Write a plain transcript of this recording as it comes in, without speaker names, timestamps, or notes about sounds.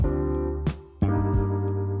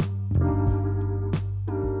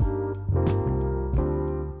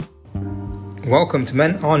Welcome to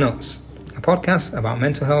Men Are Nuts, a podcast about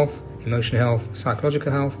mental health, emotional health, psychological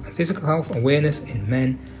health, and physical health awareness in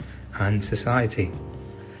men and society.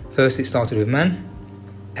 First, it started with MAN,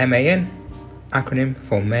 M-A-N, acronym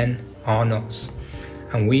for Men Are Nuts.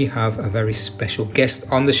 And we have a very special guest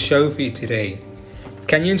on the show for you today.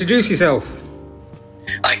 Can you introduce yourself?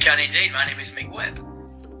 I can indeed. My name is Mick Webb.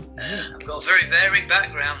 I've got a very varied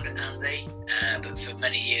background, Andy, but for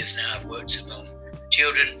many years now I've worked among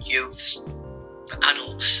children, youths,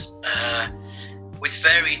 adults, with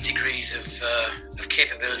varying degrees of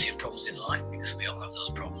capability and problems in life, because we all have those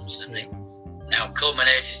problems, and they now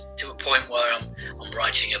culminated to a point where I'm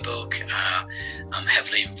writing a book. I'm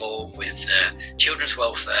heavily involved with children's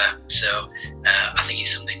welfare, so I think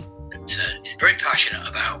it's something that is very passionate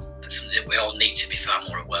about, but something that we all need to be far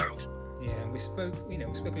more aware of. Yeah, we spoke a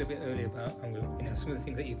little bit earlier about, some of the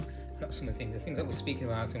things that the things that we're speaking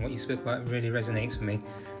about and what you spoke about really resonates with me.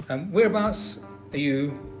 Whereabouts are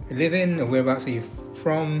you living, or whereabouts are you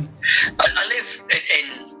from? I live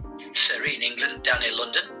in Surrey, in England, down near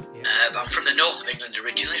London. Yeah. But I'm from the north of England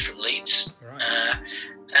originally, from Leeds. Right.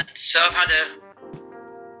 And so I've had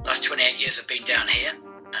last 28 years I've been down here.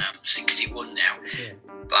 I'm 61 now. Yeah.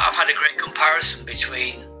 But I've had a great comparison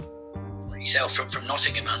between yourself from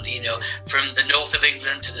Nottingham, Andy, from the north of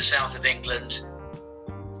England to the south of England.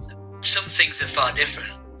 Some things are far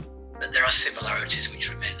different, but there are similarities which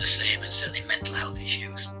remain the same, and certainly mental health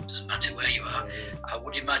issues. It doesn't matter where you are. I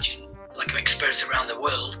would imagine, like I've experienced around the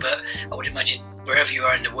world, but I would imagine wherever you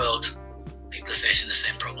are in the world, people are facing the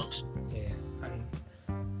same problems. Yeah,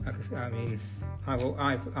 and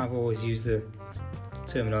I've always used the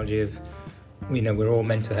terminology of, we're all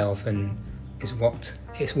mental health, and it's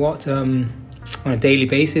what on a daily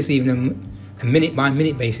basis, even a minute by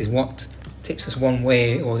minute basis, what tips us one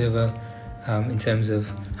way or the other in terms of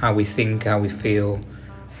how we think, how we feel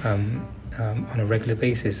on a regular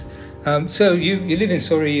basis. So you live in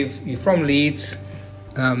Surrey, you're from Leeds.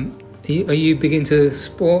 Are you big into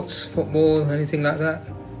sports, football, anything like that?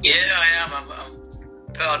 Yeah, I am.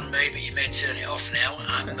 Pardon me, but you may turn it off now.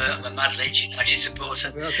 I'm a mad Leeds United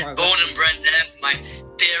supporter. Born and bred there. My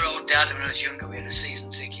dear old dad, when I was younger, we had a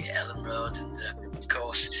season ticket at Ellen Road, and of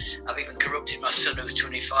course, I've even corrupted my son, who's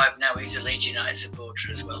 25 now. He's a Leeds United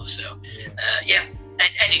supporter as well. So,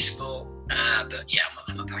 any sport. But yeah,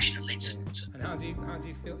 I'm a passionate Leeds supporter. And how do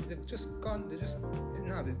you feel? They've just gone. Is it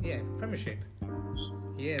now? Premiership.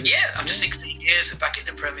 Yeah, after 16 years of back in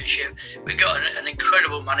the Premiership, we've got an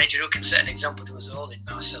incredible manager who can set an example to us all in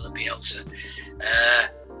Marcelo Bielsa.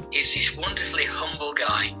 He's this wonderfully humble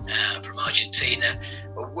guy from Argentina,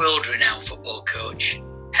 a world-renowned football coach,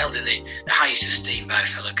 held in the highest esteem by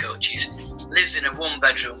fellow coaches, lives in a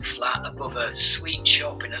one-bedroom flat above a sweet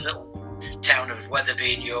shop in a little town of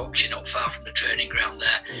Wetherby in Yorkshire, not far from the training ground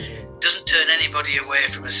there. Doesn't turn anybody away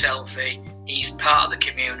from a selfie. He's part of the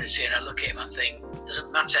community, and I look at him and think,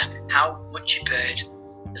 doesn't matter how much you paid,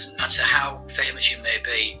 doesn't matter how famous you may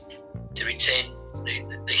be, to retain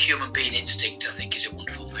the human being instinct, I think, is a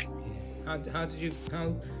wonderful thing.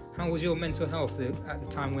 How was your mental health at the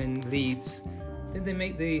time when Leeds,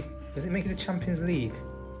 was it making the Champions League?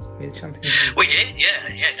 We did, yeah,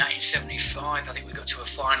 1975. I think we got to a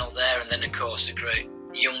final there, and then of course the great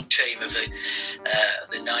young team of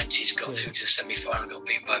the 90s got through to the semi-final, got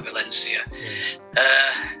beat by Valencia.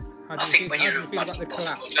 I think when you're mental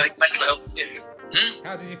health.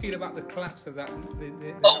 How did you feel about the collapse of that?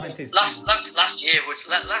 The 90s. Last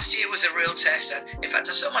year was a real test. In fact,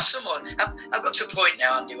 I saw my son. I've got to a point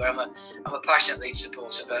now, Andy, where I'm a passionate Leeds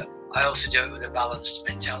supporter, but I also do it with a balanced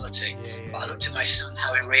mentality. But I looked at my son,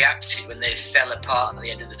 how he reacted when they fell apart at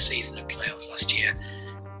the end of the season of playoffs last year,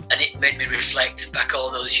 and it made me reflect back all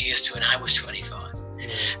those years to when I was 25.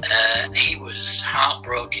 He was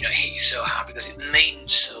heartbroken. He's so happy because it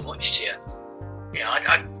means so much to you.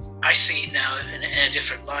 I see it now in a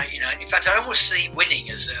different light. In fact, I almost see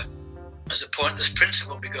winning as a pointless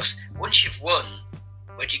principle, because once you've won,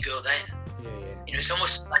 where do you go then? It's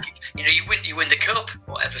almost like you win the cup,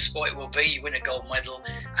 whatever sport it will be. You win a gold medal,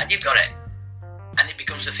 and you've got it, and it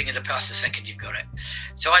becomes a thing of the past the second you've got it.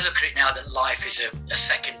 So I look at it now that life is a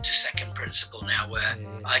second to second principle now, where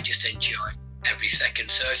I just enjoy every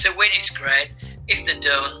second. So if they win, it's great. If they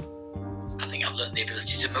don't, I think I've learned the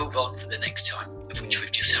ability to move on for the next time, of which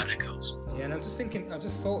we've just had a goals. Yeah, and I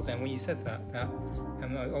just thought then when you said that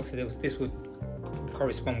obviously this would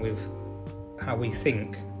correspond with how we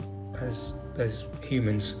think as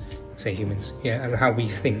humans, and how we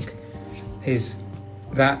think is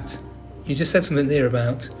that you just said something there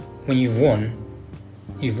about when you've won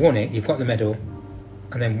it, you've got the medal,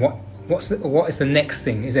 and then what what is the next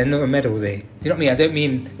thing? Is there another medal there? Do you know what I mean? I don't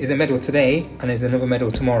mean is a medal today and there's another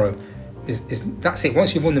medal tomorrow. That's it.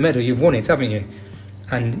 Once you've won the medal, you've won it, haven't you?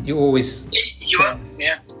 And you always... You are,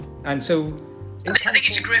 yeah. And so... I think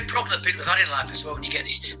it's a great problem that people have had in life as well when you get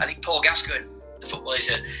these... I think Paul Gascoigne, the footballer,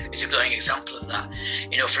 is a glowing example of that.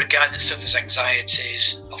 You know, for a guy that suffers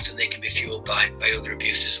anxieties, often they can be fuelled by other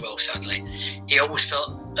abuse as well, sadly. He always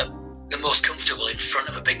felt the most comfortable in front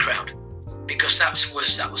of a big crowd, because that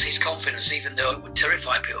was his confidence. Even though it would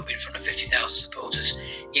terrify people in front of 50,000 supporters,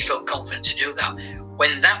 he felt confident to do that.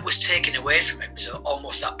 When that was taken away from him, so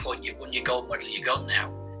almost that point, you won your gold medal, you're gone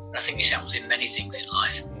now. And I think this happens in many things in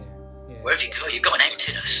life. Wherever you go, you've got an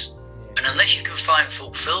emptiness, and unless you can find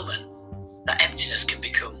fulfilment, that emptiness can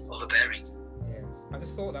become overbearing. Yeah, I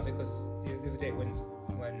just thought that because the other day when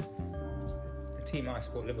the team I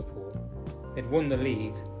support, Liverpool, they'd won the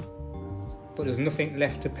league, but there was nothing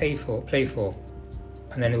left to play for,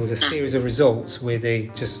 and then there was a series of results where they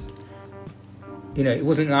just, you know, it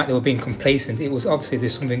wasn't like they were being complacent. It was obviously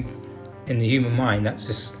there's something in the human mind that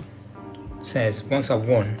just says, once I've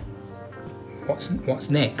won,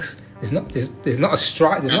 what's next? There's not a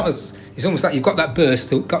strike. It's almost like you've got that burst,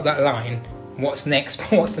 got that line. What's next?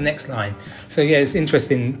 What's the next line? So yeah, it's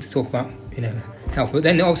interesting to talk about, you know, health. But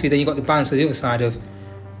then obviously you got the balance of the other side of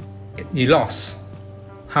you lost.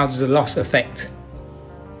 How does the loss affect?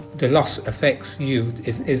 The loss affects you.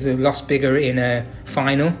 Is the loss bigger in a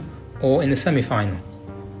final or in the semi-final?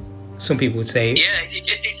 Some people would say. Yeah,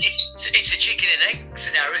 it's a chicken and egg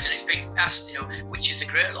scenario, isn't it? It's being asked, you know, which is a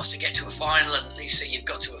great loss, to get to a final and at least say you've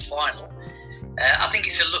got to a final. I think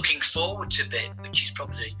it's a looking forward to bit, which is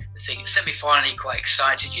probably the thing. Semi-final, you're quite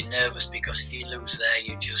excited, you're nervous, because if you lose there,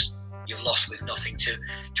 you've lost with nothing to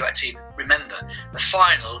actually remember. The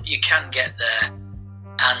final, you can get there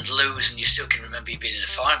and lose, and you still can remember you being in the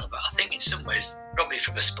final. But I think in some ways, probably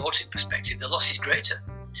from a sporting perspective, the loss is greater,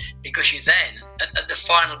 because you then at the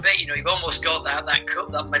final bit, you know, you've almost got that cup,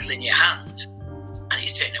 that medal in your hand, and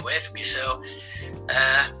it's taken away from you. So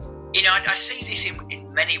you know, I see this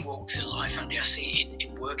in many walks in life, Andy. I see it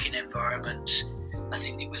in working environments. I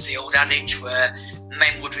think it was the old adage where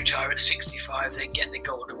men would retire at 65, they'd get the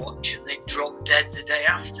gold watch, and they'd drop dead the day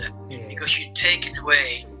after, because you'd taken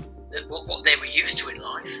away what they were used to in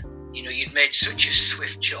life. You know, you'd made such a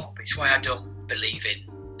swift chop. It's why I don't believe in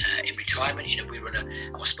retirement. You know,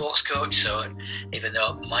 I'm a sports coach, so even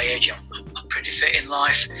though at my age I'm pretty fit in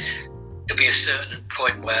life, there'll be a certain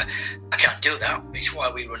point where I can't do that. It's why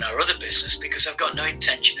we run our other business, because I've got no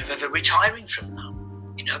intention of ever retiring from that.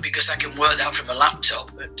 You know, because I can work that from a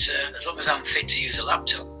laptop, but as long as I'm fit to use a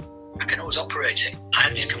laptop, I can always operate it. I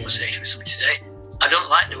had this conversation with someone today. I don't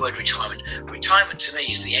like the word retirement. Retirement to me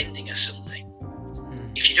is the ending of something.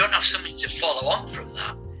 If you don't have something to follow on from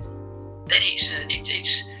that, then it's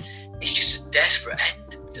just a desperate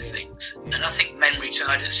end to things. And I think men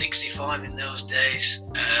retired at 65 in those days,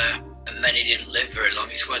 and many didn't live very long.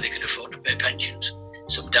 It's where they could afford to pay pensions.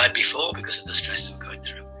 Some died before because of the stress they were going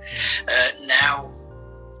through. Now,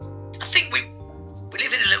 I think we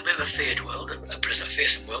live in a little bit of a feared world, a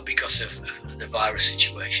fearsome world, because of the virus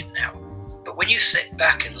situation now. But when you sit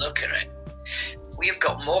back and look at it, we have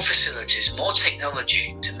got more facilities, more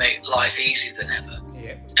technology to make life easier than ever.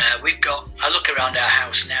 Yeah. I look around our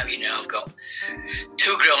house now, you know, I've got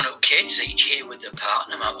 2 grown-up kids, each here with their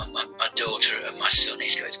partner. My daughter and my son,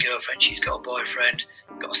 he's got his girlfriend, she's got a boyfriend.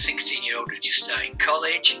 I've got a 16-year-old who's just starting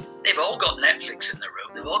college. They've all got Netflix in the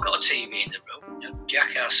room. They've all got a TV in the room. You know,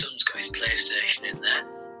 Jack, our son's got his PlayStation in there.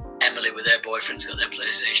 Emily with their boyfriend's got their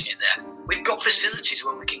PlayStation in there. We've got facilities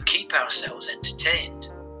where we can keep ourselves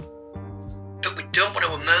entertained. But we don't want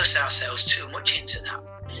to immerse ourselves too much into that.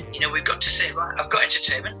 You know, we've got to say, right, I've got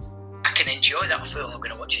entertainment. I can enjoy that film, I'm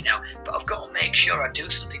going to watch it now. But I've got to make sure I do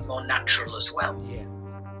something more natural as well. Yeah.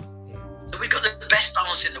 So we've got the best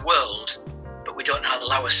balance in the world, but we don't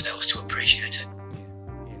allow ourselves to appreciate it.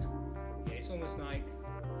 Yeah, it's almost like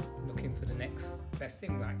looking for the next best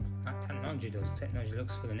thing, like technology does. Technology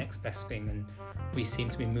looks for the next best thing, and we seem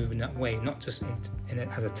to be moving that way, not just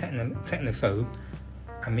as a technophobe.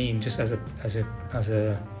 I mean, just as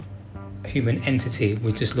a human entity,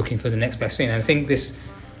 we're just looking for the next best thing. And I think this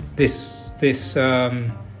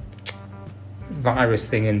virus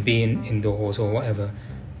thing and being indoors or whatever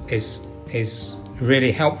is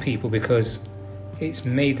really helped people, because it's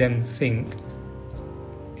made them think,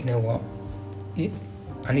 you know what,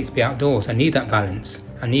 I need to be outdoors. I need that balance.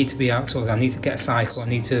 I need to be outdoors. I need to get a cycle. I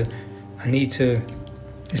need to.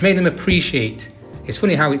 It's made them appreciate. It's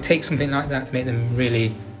funny how it takes something like that to make them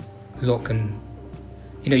really look, and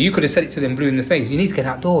you know, you could have said it to them blue in the face. You need to get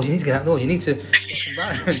outdoors. You need to get outdoors. You need to get some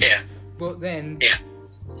balance. Yeah. But then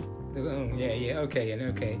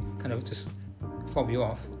okay, kind of just fob you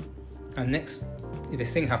off. And next,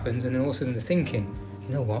 this thing happens, and then all of a sudden they're thinking,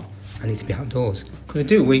 you know what, I need to be outdoors. Because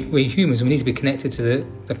we're humans, we need to be connected to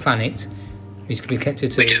the planet, we need to be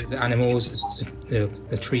connected to the animals,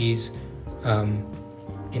 the trees.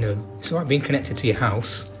 It's all right being connected to your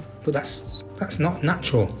house, but that's not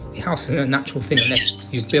natural. Your house isn't a natural thing unless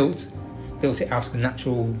you built it out of a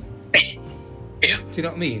natural. Yeah. Do you know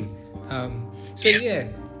what I mean?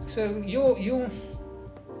 So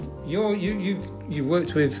you've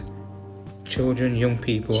worked with children, young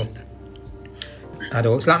people,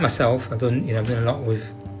 adults like myself. I've done a lot with.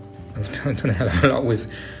 I've done a hell of a lot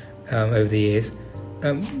with over the years.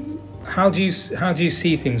 How do you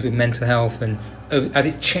see things with mental health, and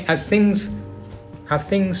have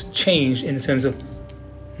things changed in terms of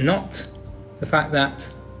not the fact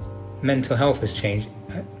that mental health has changed,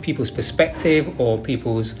 people's perspective or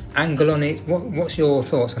people's angle on it? What's your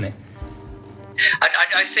thoughts on it?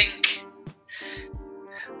 I think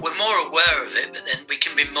we're more aware of it, but then we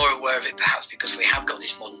can be more aware of it perhaps because we have got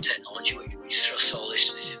this modern technology which thrusts all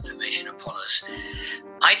this information upon us.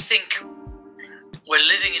 I think we're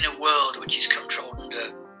living in a world which is controlled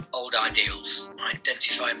under old ideals. I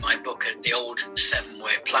identify in my book the old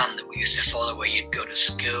 7-way plan that we used to follow, where you'd go to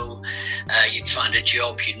school, you'd find a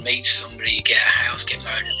job, you'd meet somebody, you'd get a house, get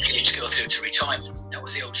married, and kids go through to retirement. That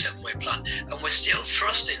was the old 7-way plan. And we're still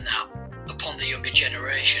thrusting that upon the younger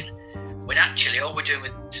generation, when actually all we're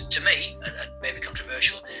doing to me, and maybe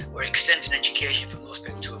controversial, we're extending education for most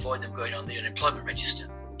people to avoid them going on the unemployment register.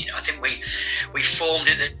 I think we formed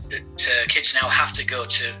it that kids now have to go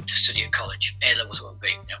to study at college. A-levels will be.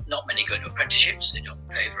 Not many go into apprenticeships. They don't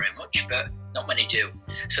pay very much, but not many do.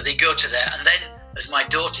 So they go to there, and then as my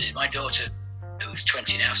daughter, who's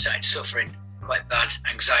 20 now, started suffering quite bad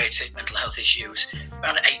anxiety, mental health issues.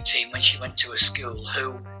 Around 18, when she went to a school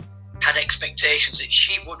who had expectations that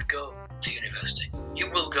she would go to university. You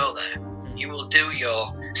will go there. You will do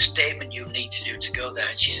your statement you need to do to go there.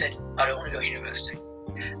 And she said, I don't want to go to university.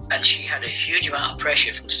 And she had a huge amount of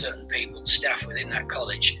pressure from certain people, staff within that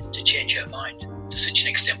college, to change her mind to such an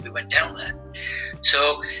extent we went down there.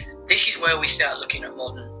 So this is where we start looking at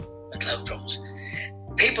modern mental health problems.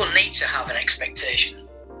 People need to have an expectation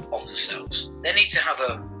of themselves. They need to have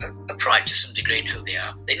a pride to some degree in who they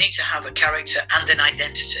are. They need to have a character and an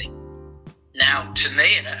identity. Now, to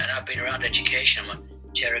me, and I've been around education, I'm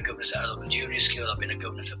a chair of governors at a local junior school, I've been a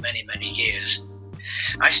governor for many, many years.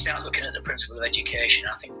 I start looking at the principle of education.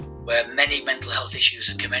 I think where many mental health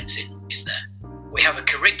issues are commencing is there. We have a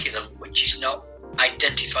curriculum which is not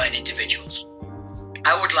identifying individuals.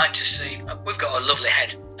 I would like to see, we've got a lovely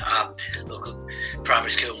head at our local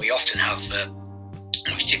primary school, and we often have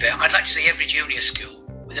much debate. I'd like to see every junior school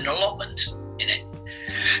with an allotment in it.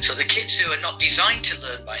 So the kids who are not designed to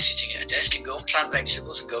learn by sitting at a desk can go and plant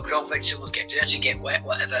vegetables and go grow vegetables, get dirty, get wet,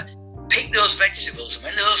 whatever. Pick those vegetables, and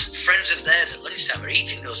when those friends of theirs at lunchtime are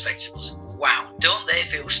eating those vegetables, wow, don't they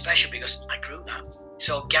feel special because I grew that? It's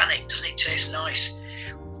organic, doesn't it taste nice?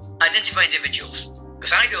 Identify individuals,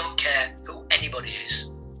 because I don't care who anybody is.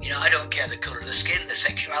 I don't care the colour of the skin, the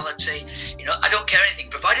sexuality, I don't care anything.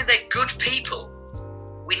 Provided they're good people,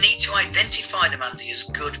 we need to identify them, Andy, as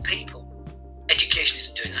good people. Education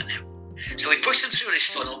isn't doing that now. So we push them through this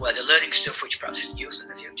funnel where they're learning stuff which perhaps isn't useful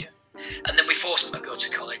in the future. And then we force them to go to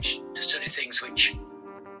college to study things which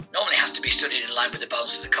normally has to be studied in line with the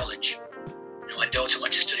balance of the college. My daughter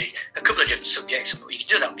went to study a couple of different subjects, and you can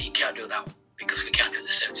do that, but you can't do that one because we can't do it at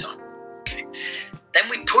the same time. Okay. Then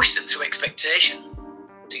we push them through expectation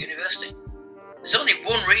to university. There's only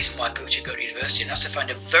one reason why people should go to university, and that's to find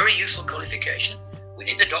a very useful qualification. We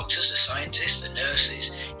need the doctors, the scientists, the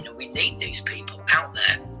nurses. We need these people out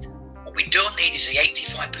there. What we don't need is the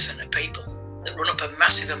 85% of people that run up a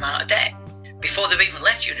massive amount of debt before they've even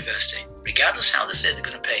left university, regardless how they say they're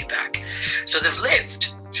going to pay it back. So they've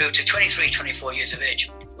lived through to 23, 24 years of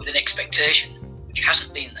age with an expectation which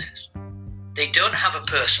hasn't been theirs. They don't have a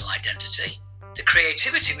personal identity. The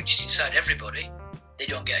creativity which is inside everybody, they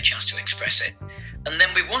don't get a chance to express it. And then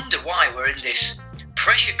we wonder why we're in this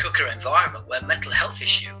pressure cooker environment where mental health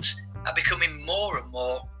issues are becoming more and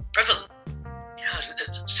more prevalent.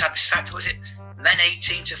 The saddest fact was it men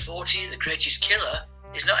 18 to 40, the greatest killer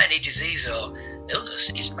is not any disease or illness,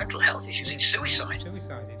 it's mental health issues, it's suicide.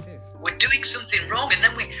 Suicide, it is. We're doing something wrong, and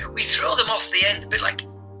then we throw them off the end, a bit like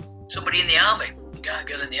somebody in the army, a guy or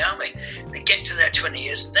girl in the army. They get to their 20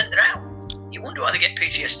 years and then they're out. You wonder why they get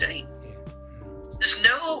PTSD.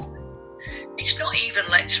 It's not even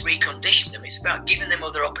let's recondition them, it's about giving them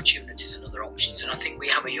other opportunities and other options. And I think we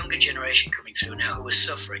have a younger generation coming through now who are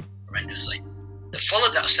suffering horrendously. They've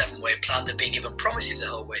followed that 7-way plan, they've been given promises the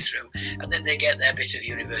whole way through, and then they get their bit of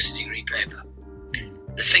university degree paper.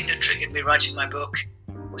 The thing that triggered me writing my book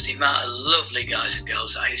was the amount of lovely guys and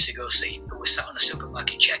girls that I used to go see who were sat on a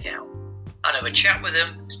supermarket checkout. I'd have a chat with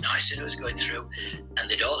them, it was nice that it was going through, and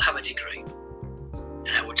they'd all have a degree. And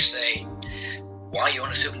I would say, why are you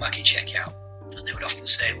on a supermarket checkout? And they would often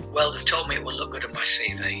say, well, they've told me it will look good on my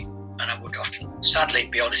CV. And I would often, sadly,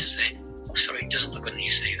 be honest and say, I'm sorry, it doesn't look good on your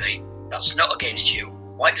CV. That's not against you.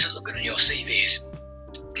 Why it doesn't look good on your CV is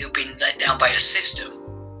you've been let down by a system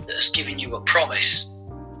that has given you a promise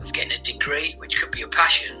of getting a degree, which could be a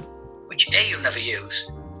passion, which A, you'll never use,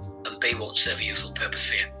 and B, won't serve a useful purpose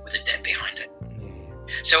for you with a debt behind it.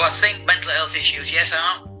 So I think mental health issues, yes,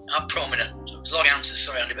 are prominent. Long answer,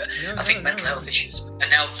 sorry, Andy, but I think mental health issues are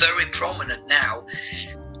now very prominent now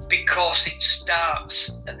because it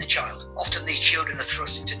starts at the child. Often these children are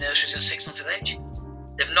thrust into nurseries at 6 months of age.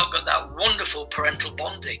 They've not got that wonderful parental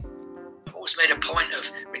bonding. I've always made a point of,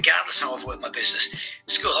 regardless how I've worked my business,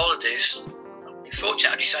 school holidays,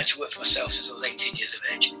 fortunately I decided to work for myself since I was 18 years of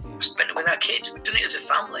age. I spent it with our kids. We've done it as a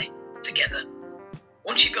family together.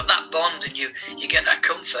 Once you've got that bond and you get that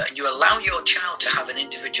comfort and you allow your child to have an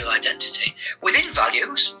individual identity within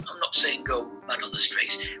values, I'm not saying go mad on the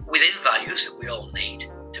streets, within values that we all need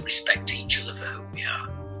to respect each other for who we are,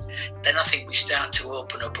 then I think we start to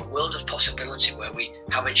open up a world of possibility where we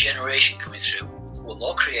have a generation coming through who are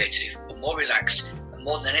more creative, who are more relaxed, and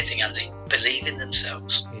more than anything, Andy, believe in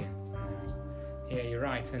themselves. Yeah, you're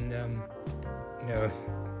right. And,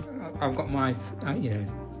 I've got my,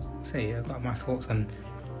 I've got my thoughts on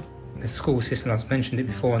the school system. I've mentioned it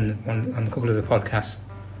before on a couple of the podcasts,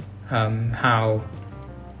 how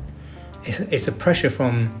it's a pressure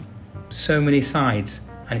from so many sides,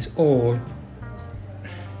 and it's all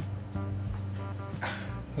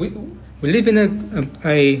we live in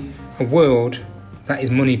a world that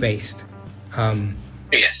is money based.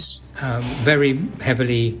 Yes. Very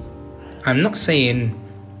heavily. I'm not saying,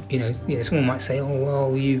 someone might say, oh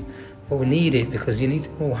well, we need it because you need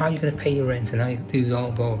to, how are you going to pay your rent and how you do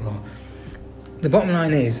blah, blah, blah. The bottom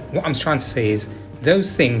line is, what I'm trying to say is,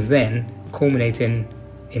 those things then culminate in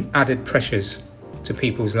added pressures to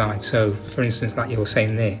people's lives. So, for instance, like you're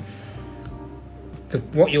saying there,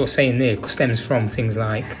 what you're saying there stems from things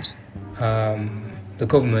like the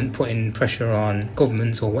government putting pressure on,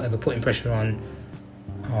 governments or whatever, putting pressure on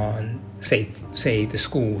say the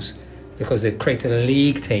schools, because they've created a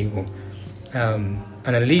league table.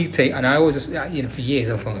 And a league table, and I always, for years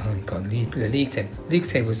I thought, oh God, the league table. League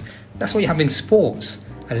tables, that's what you have in sports.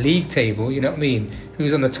 A league table, you know what I mean?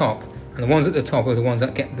 Who's on the top? And the ones at the top are the ones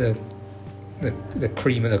that get the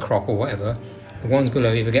cream of the crop or whatever. The ones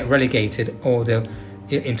below either get relegated or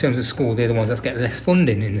in terms of school, they're the ones that get less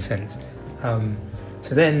funding in a sense.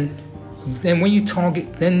 So then when you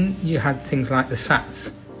target, then you had things like the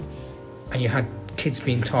SATs, and you had kids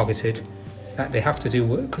being targeted that they have to do,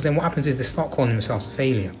 because then what happens is they start calling themselves a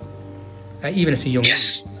failure, even at a young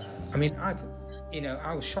age. I mean, I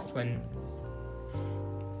was shocked when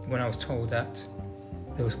I was told that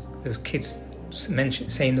there was kids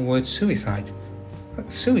saying the word suicide.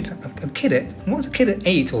 Suicide. What's a kid at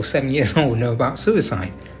 8 or 7 years old know about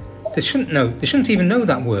suicide? They shouldn't know. They shouldn't even know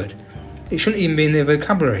that word. It shouldn't even be in their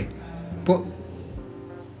vocabulary. But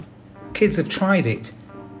kids have tried it.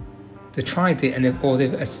 They tried it, and they've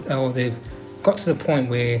got to the point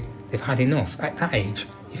where they've had enough at that age.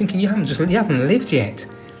 You're thinking you haven't lived yet,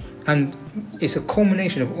 and it's a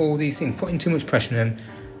culmination of all these things, putting too much pressure on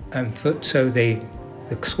them, so the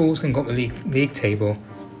schools can go up the league table,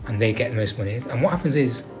 and they get the most money. And what happens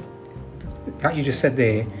is, like you just said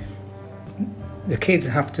there, the kids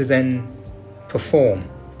have to then performance.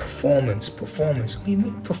 What do you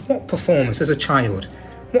mean? What performance as a child?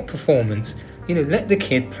 What performance? Let the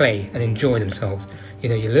kid play and enjoy themselves.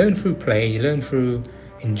 You learn through play, you learn through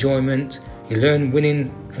enjoyment, you learn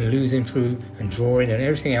winning and losing through, and drawing and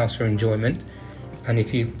everything else for enjoyment. And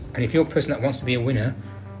if you're a person that wants to be a winner,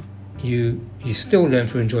 you still learn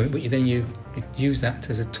through enjoyment, but you use that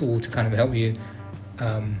as a tool to kind of help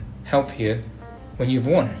you when you've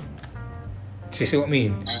won. Do you see what I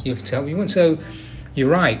mean? You have to help you win. So you're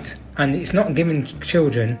right, and it's not giving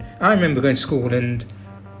children. I remember going to school and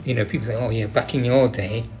people say, oh yeah, back in your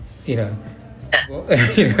day, there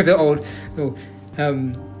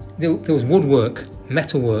was woodwork,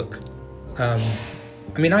 metalwork. I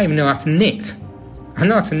I even know how to knit. I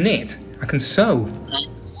know how to knit. I can sew.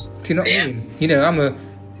 Do you know what I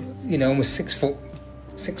mean? I'm a 6 foot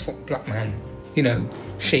black man,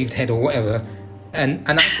 shaved head or whatever, and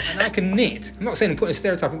I can knit. I'm not saying to put a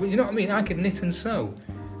stereotype, but you know what I mean? I can knit and sew.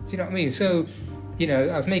 Do you know what I mean? So You know,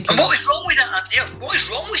 I was making. And what is wrong with that? You know, what is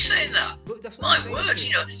wrong with saying that? That's what My word,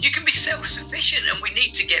 you know, you can be self-sufficient, and we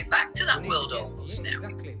need to get back to that world almost now.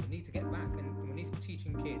 Exactly, we need to get back, and we need to be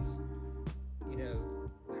teaching kids, you know,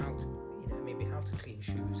 how to, you know, maybe how to clean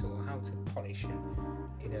shoes or how to polish, and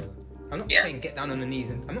you know, I'm not saying get down on the knees,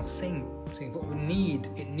 and I'm not saying, but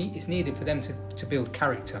it's needed for them to build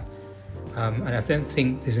character, and I don't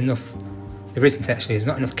think there's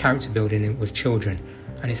not enough character building with children,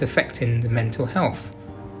 and it's affecting the mental health.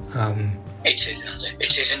 It is,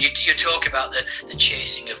 and you talk about the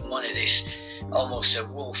chasing of money, this almost a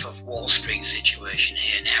Wolf of Wall Street situation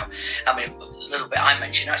here now. I mean, a little bit I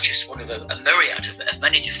mentioned, that's just one of a myriad of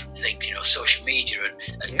many different things, you know, social media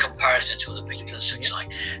and comparison to other people and such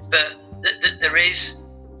like. But there is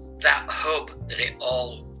that hub that it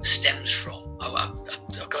all stems from. I've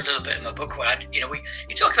got a little bit in my book where,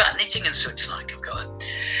 you talk about knitting and such like. I've got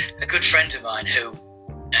a good friend of mine who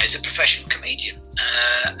is a professional comedian,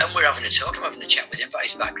 and we're having a talk. I'm having a chat with him about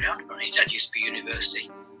his background. His dad used to be a university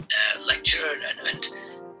lecturer, and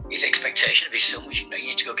his expectation of his son was, you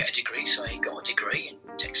need to go get a degree. So he got a degree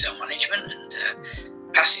in textile management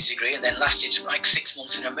and passed his degree, and then lasted like 6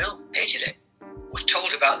 months in a mill. Hated it. Was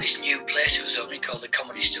told about this new place that was opening called the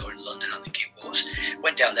Comedy Store in London, I think it was.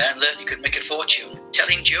 Went down there and learned he could make a fortune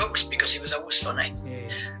telling jokes because he was always funny.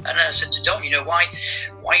 And I said to Dom, why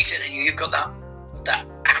is it that you've got that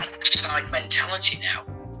outside mentality now?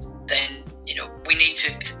 Then, we need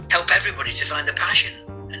to help everybody to find the passion.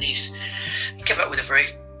 And he came up with a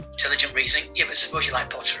very intelligent reasoning. Yeah, but suppose you like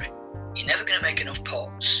pottery. You're never going to make enough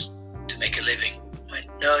pots to make a living. I went,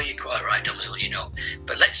 no, you're quite right, Domazil,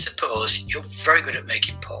 But let's suppose you're very good at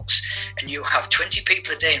making pots, and you have 20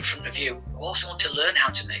 people a day in front of you who also want to learn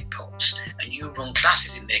how to make pots, and you run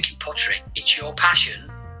classes in making pottery. It's your passion,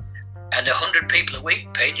 and 100 people a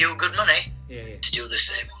week paying you good money to do the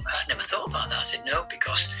same. I never thought about that. I said, no,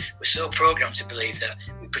 because we're so programmed to believe that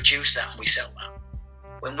we produce that and we sell that.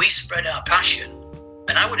 When we spread our passion,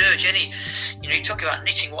 and I would urge any, you talk about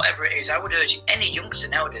knitting, whatever it is, I would urge any youngster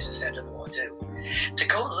nowadays who say, I don't know what to do, to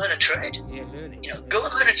go and learn a trade. Yeah, learn it. Go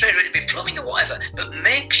and learn a trade, whether it be plumbing or whatever, but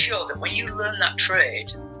make sure that when you learn that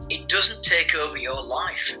trade, it doesn't take over your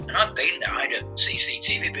life. And I've been there. I had a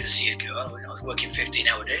CCTV bit of years ago. I was working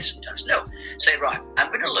 15-hour days sometimes. No, say, right, I'm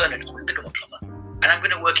going to learn it. I'm going to become a plumber, and I'm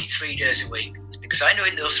going to work it 3 days a week, because I know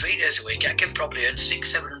in those 3 days a week I can probably earn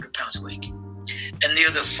 £600-700 a week. And the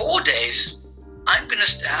other 4 days, I'm going to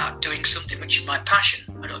start doing something which is my passion.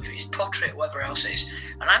 I don't know if it's pottery or whatever else it is.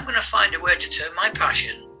 And I'm going to find a way to turn my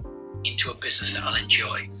passion into a business that I'll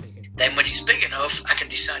enjoy. Then when it's big enough, I can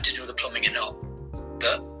decide to do the plumbing or not.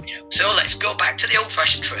 But, so let's go back to the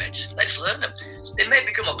old-fashioned trades. Let's learn them. They may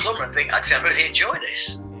become a plumber and think, actually, I really enjoy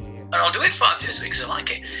this. And I'll do it 5 days a week because I like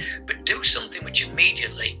it. But do something which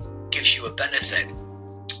immediately gives you a benefit,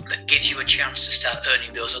 that gives you a chance to start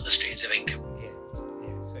earning those other streams of income.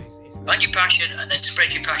 Find your passion and then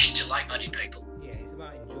spread your passion to like-minded people. Yeah, it's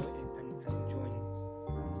about enjoying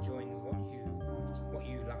what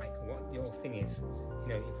you like, what your thing is.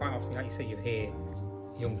 Quite often, like you say, you hear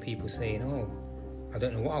young people saying, "Oh, I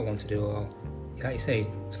don't know what I want to do," or like you say,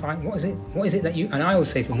 "Fine, what is it? What is it that you?" And I always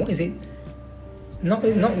say to them, "What is it? Not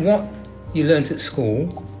what you learnt at school.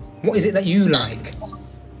 What is it that you like?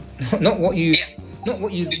 Not what you, not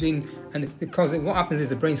what you've been." And because what happens is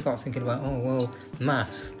the brain starts thinking about, oh, well,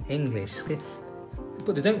 maths, English,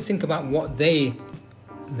 but they don't think about what's the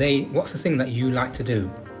thing that you like to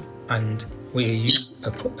do, and where you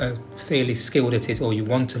are fairly skilled at it, or you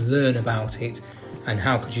want to learn about it, and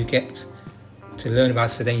how could you get to learn about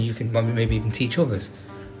it so then you can maybe even teach others.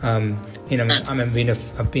 I remember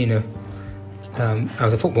I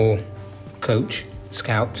was a football coach,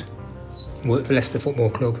 scout, worked for Leicester Football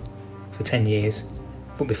Club for 10 years.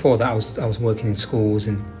 But before that, I was working in schools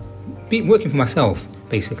and working for myself,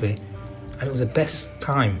 basically. And it was the best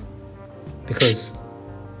time because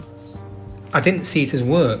I didn't see it as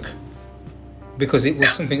work, because it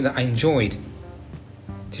was something that I enjoyed. Do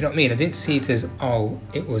you know what I mean? I didn't see it as,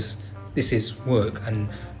 this is work and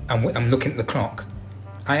I'm looking at the clock.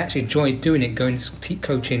 I actually enjoyed doing it, going to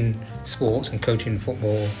coaching sports and coaching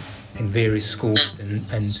football in various schools and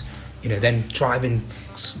then driving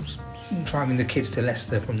the kids to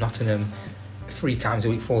Leicester from Nottingham 3 times a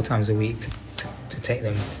week, 4 times a week to take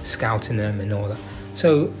them, scouting them and all that.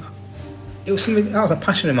 So it was something that was a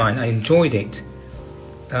passion of mine. I enjoyed it.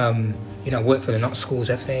 I worked for the Not Schools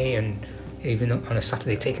FA, and even on a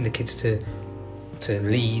Saturday taking the kids to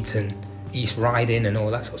Leeds and East Riding and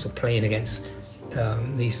all that sorts of playing against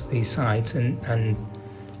these sides. And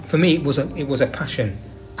for me it was a passion,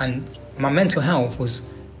 and my mental health was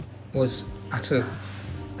at a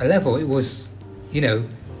level. It was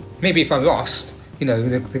maybe if I lost, I'd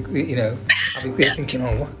be thinking,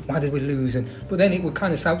 oh, why did we lose? But then it would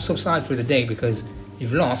kind of subside for the day because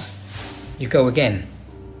you've lost, you go again.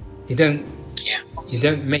 You don't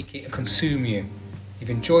make it consume you. You've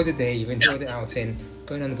enjoyed the day, you've enjoyed the outing,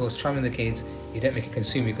 going on the bus, traveling with the kids. You don't make it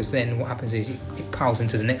consume you, because then what happens is it piles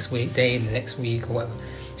into the next day and the next week or whatever.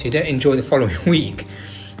 So you don't enjoy the following week.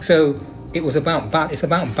 So it's about balance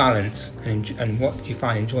and what do you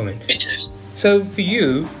find enjoyment. It is. So for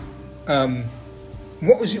you,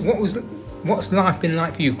 what's life been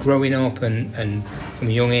like for you growing up and from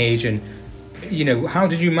a young age, and how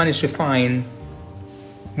did you manage to find?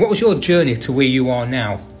 What was your journey to where you are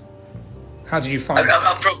now? How did you find?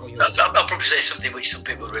 I'll probably say something which some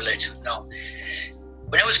people relate to. No,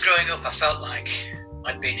 when I was growing up, I felt like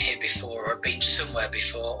I'd been here before, or I'd been somewhere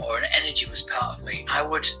before, or an energy was part of me. I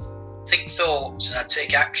would think thoughts and I'd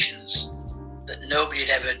take actions that nobody had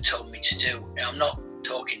ever told me to do. Now, I'm not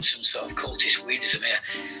talking some sort of cultist weirdism here.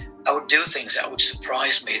 I would do things that would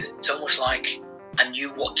surprise me. It's almost like I knew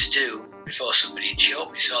what to do before somebody had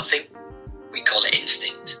showed me. So I think we call it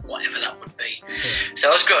instinct, whatever that would be. Yeah. So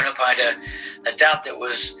I was growing up, I had a dad that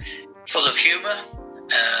was full of humour,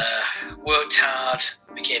 worked hard,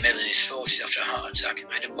 became ill in his 40s after a heart attack.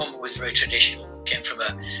 I had a mum who was very traditional, came from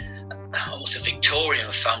almost a Victorian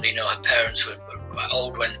family. Her parents were quite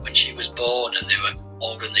old when she was born, and they were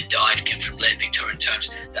old when they died, came from late Victorian times,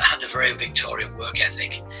 that had a very Victorian work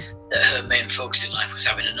ethic, that her main focus in life was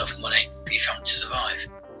having enough money for your family to survive.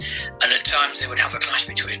 And at times they would have a clash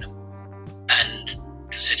between them. And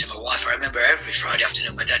I said to my wife, I remember every Friday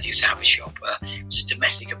afternoon my dad used to have a shop. It was a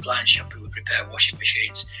domestic appliance shop who would repair washing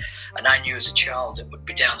machines. And I knew as a child that would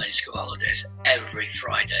be down there in school holidays every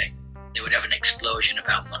Friday. They would have an explosion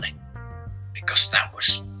about money, because that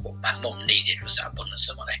was what my mum needed, was that abundance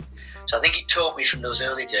of money. So I think it taught me from those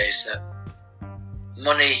early days that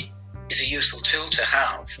money is a useful tool to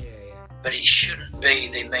have, but it shouldn't be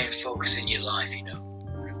the main focus in your life,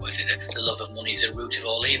 Whether the love of money is the root of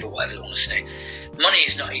all evil, whatever they want to say. Money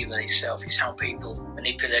is not evil in itself, it's how people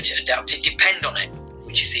manipulate it, adapt it, depend on it,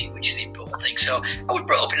 which is the important thing. So I was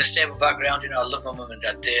brought up in a stable background, I love my mum and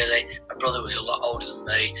dad dearly. My brother was a lot older than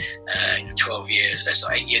me,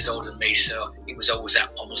 8 years older than me, so he was always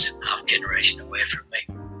that almost half generation away from me.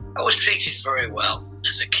 I was treated very well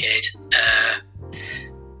as a kid.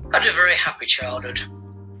 Had a very happy childhood.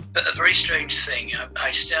 But a very strange thing,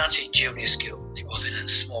 I started junior school. It was in a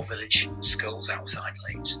small village schools outside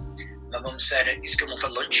Leeds. My mum said, he's coming for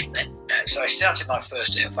lunch then. So I started my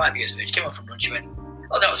first day at 5 years of age, came up from lunch, went,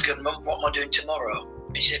 oh, that was good, Mum, what am I doing tomorrow?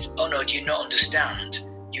 And she said, oh no, do you not understand?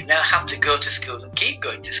 You now have to go to school and keep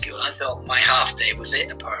going to school. I thought my half day was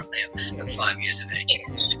it, apparently, at 5 years of age.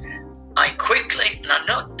 I quickly, and I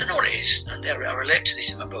don't know what it is, and I relate to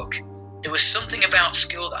this in my book, there was something about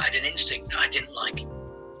school that I had an instinct that I didn't like.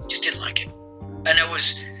 Just didn't like it. And I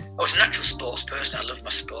was a natural sports person. I loved my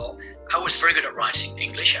sport. I was very good at writing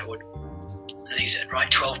English. I would write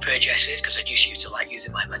 12-page essays because I just used to like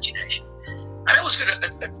using my imagination. And I was good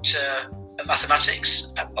at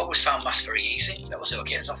mathematics. I always found maths very easy. That was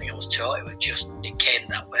okay. There's nothing I was taught. It came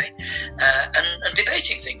that way. And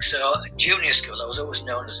debating things. So at junior school, I was always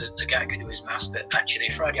known as the guy who could do his maths. But actually,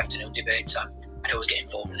 Friday afternoon debate time, I'd always get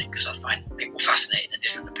involved in it because I find people fascinating and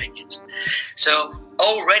different opinions. So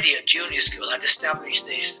already at junior school, I'd established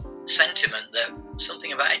this sentiment that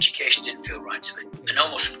something about education didn't feel right to me. And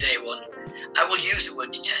almost from day one, I will use the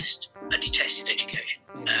word detest. I detested education.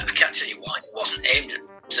 I can't tell you why. It wasn't aimed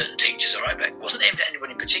at certain teachers, all right, but it wasn't aimed at anyone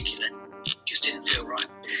in particular. It just didn't feel right.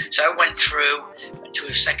 So I went to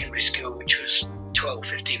a secondary school, which was 12,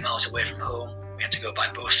 15 miles away from home. We had to go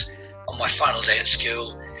by bus. On my final day at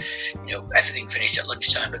school, everything finished at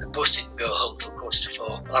lunchtime, but the bus didn't go home till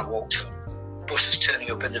 3:45. Well, I walked home. The bus was turning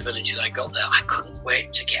up in the village as I got there. I couldn't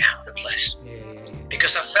wait to get out of the place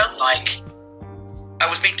because I felt like I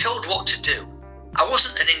was being told what to do. I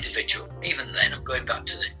wasn't an individual. Even then, I'm going back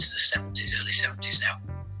to the 70s, early 70s now.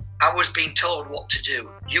 I was being told what to do.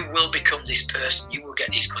 You will become this person. You will get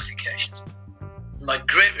these qualifications. My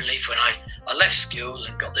great relief when I left school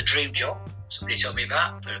and got the dream job, somebody told me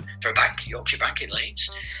about, for a bank, Yorkshire Bank in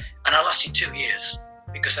Leeds. And I lasted 2 years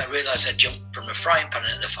because I realised I'd jumped from a frying pan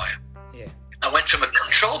into the fire. Yeah. I went from a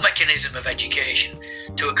control mechanism of education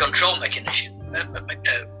to a control mechanism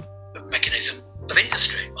of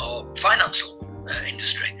industry or financial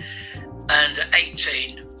industry. And at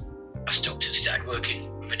 18, I stopped and started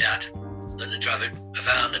working with my dad. Learned to drive a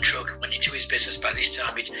van, a truck, went into his business. By this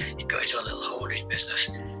time, he'd got his own little haulage business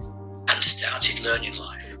and started learning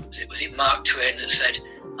life. Was it Mark Twain that said,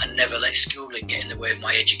 I never let schooling get in the way of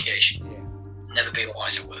my education? Yeah. never been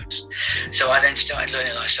wiser words. So I then started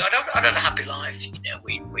learning life. So I'd had a happy life. You know,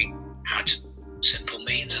 we had simple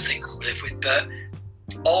means, I think, to live with. But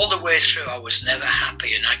all the way through, I was never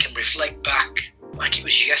happy. And I can reflect back like it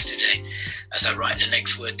was yesterday as I write the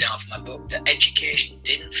next word down for my book, that education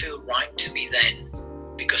didn't feel right to me then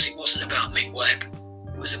because it wasn't about Mick Webb.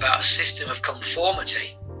 It was about a system of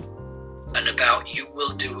conformity and about you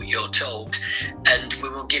will do what you're told and we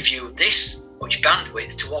will give you this much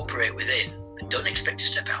bandwidth to operate within, but don't expect to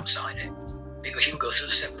step outside it because you'll go through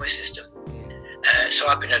the seven-way system. So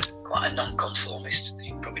I've been quite a non-conformist,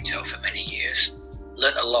 you can probably tell, for many years.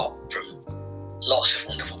 Learned a lot from lots of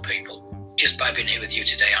wonderful people. Just by being here with you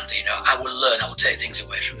today, Andy, you know, I will take things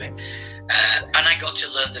away from it. And I got to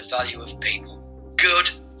learn the value of people. Good,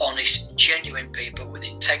 honest, genuine people with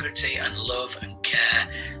integrity and love and care,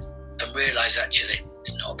 and realise actually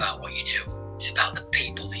it's not about what you do, it's about the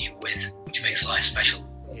people that you're with, which makes life special.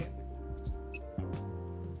 Yeah.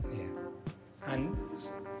 And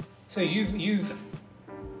so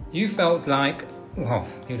you felt like, well,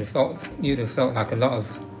 you'd have felt like a lot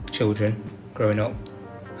of children growing up,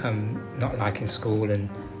 not liking school and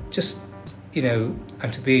just, you know,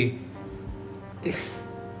 and to be,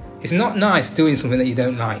 it's not nice doing something that you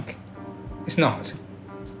don't like. It's not.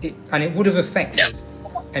 And it would have affected,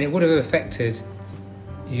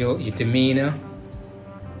 your demeanour,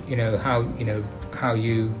 you know, how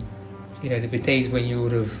you, you know, there'd be days when you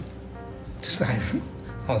would have just like,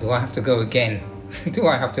 oh, do I have to go again? Do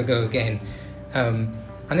I have to go again? And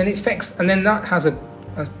then it affects, and then that has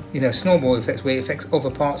a snowball effect where it affects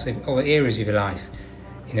other areas of your life.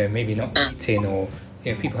 You know, maybe not eating, or,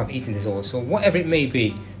 you know, people have eating disorders, so whatever it may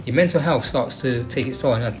be, your mental health starts to take its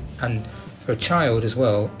toll, and for a child as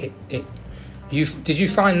well. Did you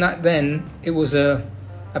find that then it was a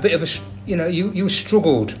bit of a, you know, you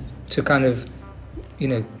struggled to kind of, you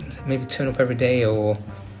know, maybe turn up every day, or?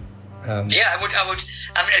 Yeah, I would.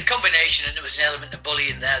 I mean, a combination, and there was an element of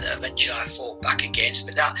bullying there that eventually I fought back against.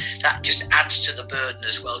 But that just adds to the burden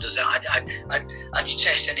as well, does that? I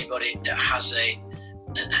detest anybody that has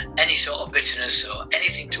any sort of bitterness or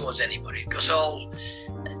anything towards anybody, because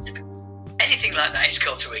anything like that is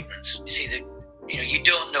called through ignorance. It's either, you know, you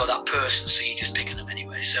don't know that person, so you're just picking them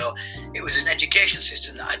anyway. So it was an education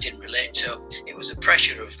system that I didn't relate to. It was the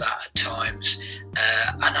pressure of that at times,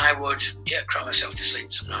 and I would cry myself to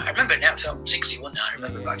sleep some night. I remember now, so I'm 61 now. I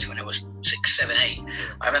remember back to when I was 6, 7, 8.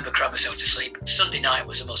 I remember crying myself to sleep. Sunday night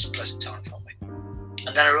was the most unpleasant time for me.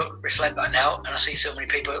 And then I reflect back now, and I see so many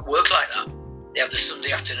people at work like that. They have the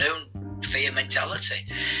Sunday afternoon fear mentality,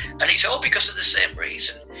 and it's all because of the same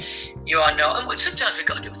reason. You are not, and sometimes we've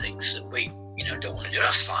got to do things that we, you know, don't want to do.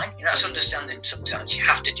 That's fine. You know, that's understanding. Sometimes you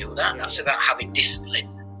have to do that. That's about having discipline.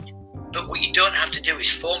 But what you don't have to do is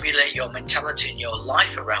formulate your mentality and your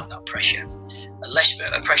life around that pressure.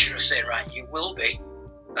 A pressure of saying, right, you will be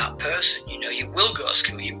that person. You know, you will go to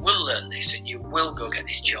school, you will learn this, and you will go get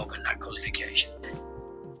this job and that qualification.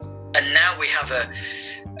 And now we have a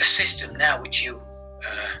system now, which you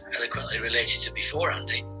eloquently related to before,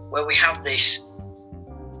 Andy, where we have this.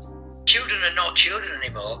 Children are not children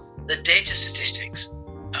anymore. The data statistics.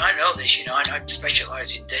 And I know this, you know, I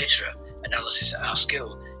specialise in data analysis at our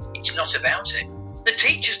school. It's not about it. The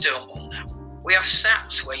teachers don't want that. We have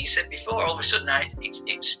SATs where you said before, all of a sudden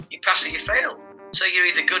it's you pass or you fail. So you're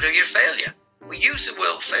either good or you're a failure. We use the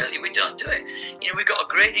word failure, we don't do it. You know, we've got a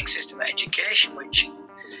grading system of education which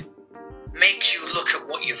makes you look at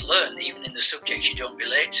what you've learned, even in the subjects you don't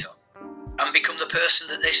relate to, and become the person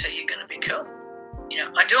that they say you're going to become. You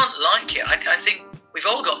know, I don't like it. I think we've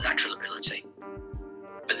all got natural ability.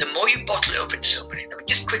 But the more you bottle it up into somebody, let me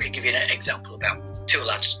just quickly give you an example about two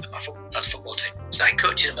lads at my lads football team. So I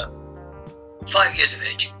coached them at 5 years of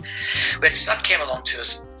age. When Sad came along to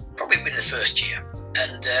us, probably within the first year,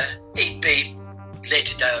 and he'd be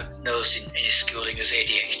later diagnosed in his schooling as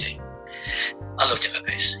ADHD. I loved him a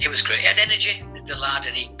bit. He was great. He had energy, the lad,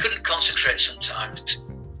 and he couldn't concentrate sometimes.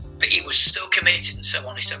 But he was so committed and so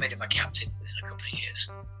honest, I made him my captain within a couple of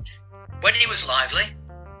years. When he was lively,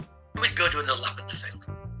 we'd go to another lap in the field.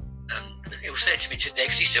 And he'll say to me today,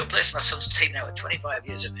 because he still plays for my son's team now at 25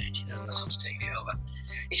 years of age, you know, my son's taking it over.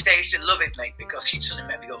 He used to love it, mate, because he'd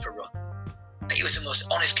suddenly made me go for a run. And he was the most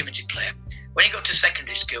honest, committed player. When he got to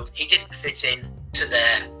secondary school, he didn't fit in to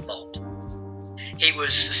their mould. He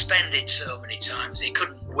was suspended so many times, they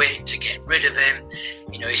couldn't wait to get rid of him.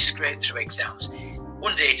 You know, he scraped through exams.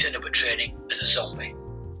 One day he turned up at training as a zombie.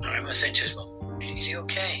 I remember saying to his mum, "Is he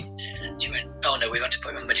okay?" And she went, "Oh no, we've had to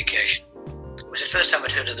put him on medication." It was the first time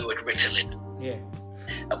I'd heard of the word Ritalin. Yeah.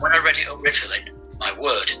 And when I read it on Ritalin, my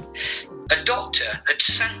word. A doctor had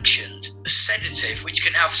sanctioned a sedative which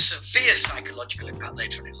can have severe psychological impact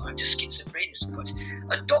later on in life, to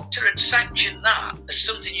schizophrenia. A doctor had sanctioned that as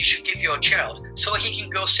something you should give your child so he can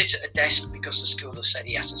go sit at a desk because the school has said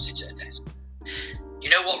he has to sit at a desk. You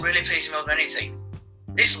know what really pleased me more than anything?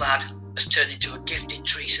 This lad has turned into a gifted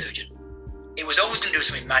tree surgeon. He was always going to do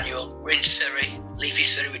something manual. We're in Surrey, leafy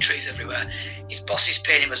Surrey with trees everywhere. His boss is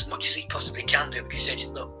paying him as much as he possibly can do. But he said,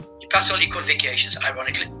 look, you passed all your qualifications,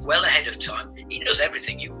 ironically, well ahead of time. He knows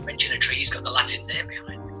everything. You mention a tree, he's got the Latin name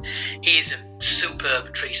behind it. He is a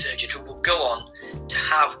superb tree surgeon who will go on to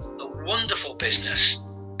have a wonderful business,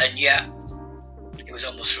 and yet he was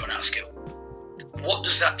almost thrown out of school. What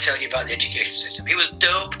does that tell you about the education system? He was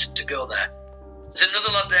doped to go there. There's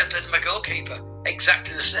another lad there, plays my goalkeeper,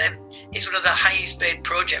 exactly the same. He's one of the highest paid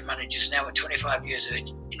project managers now at 25 years of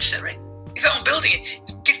age in Surrey. He found building it.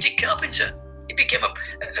 He's a gifted carpenter. He became a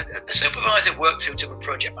supervisor, worked through to a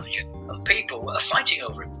project manager, and people are fighting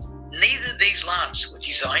over him. Neither of these lads were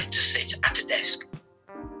designed to sit at a desk.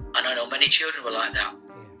 And I know many children were like that.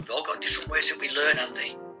 We've all got different ways that we learn,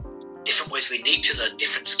 Andy. Different ways we need to learn,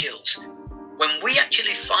 different skills. When we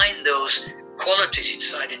actually find those qualities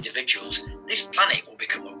inside individuals, this planet will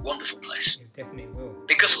become a wonderful place. It definitely will.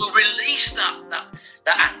 Because we'll release that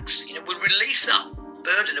angst, we'll release that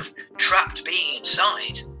burden of trapped being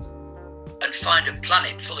inside and find a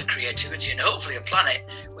planet full of creativity, and hopefully a planet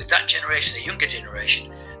with that generation, the younger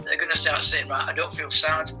generation, they're going to start saying, right, I don't feel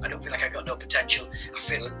sad, I don't feel like I've got no potential, I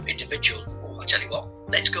feel an individual. Oh, I tell you what,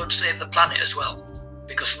 let's go and save the planet as well.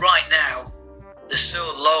 Because right now, they're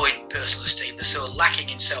so low in personal esteem, they're so lacking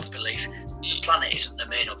in self-belief. The planet isn't the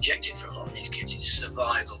main objective for a lot of these kids, it's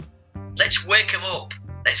survival. Let's wake them up.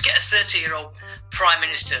 Let's get a 30-year-old Prime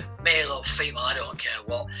Minister, male or female, I don't care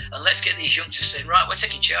what, and let's get these youngsters saying, right, we're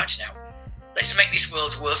taking charge now. Let's make this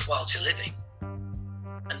world worthwhile to live in.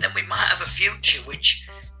 And then we might have a future which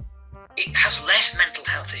it has less mental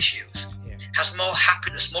health issues, has more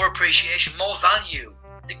happiness, more appreciation, more value,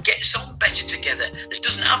 that gets on better together, that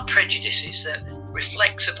doesn't have prejudices, that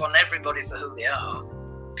reflects upon everybody for who they are.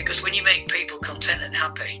 Because when you make people content and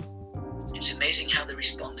happy, it's amazing how they're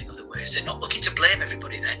responding other ways. They're not looking to blame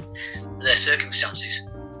everybody then, their circumstances.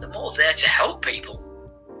 They're more there to help people.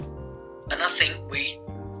 And I think we're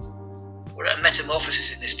at a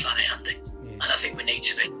metamorphosis in this planet, Andy. And I think we need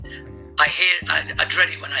to be. I dread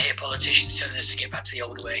it when I hear politicians telling us to get back to the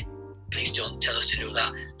old way. Please don't tell us to do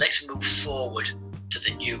that. Let's move forward to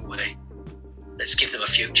the new way. Let's give them a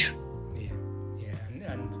future.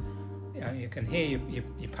 And you can hear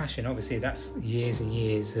your passion. Obviously, that's years and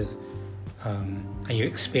years of and your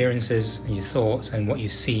experiences and your thoughts and what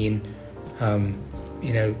you've seen. When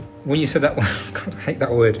you said that word, God, I hate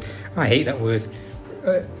that word.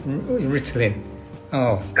 Ritalin.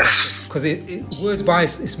 Oh, because it's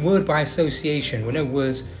word by association. We know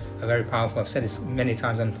words are very powerful. I've said this many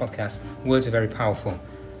times on the podcast. Words are very powerful,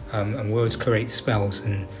 and words create spells.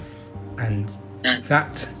 And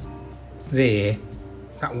that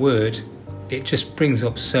word, it just brings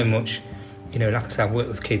up so much. Like I said, I've worked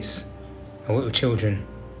with kids. I work with children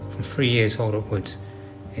from 3 years old upwards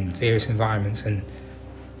in various environments, and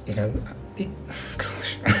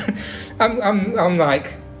gosh, I'm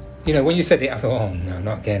like, when you said it, I thought, oh no,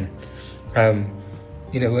 not again.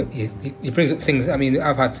 It brings up things. I mean,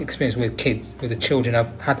 I've had experience with kids, with the children.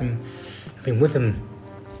 I've been with them,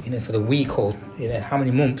 for the week or how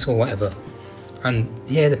many months or whatever, and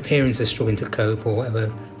the parents are struggling to cope or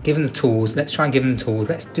whatever. Give them the tools. Let's try and give them the tools.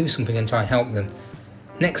 Let's do something and try and help them.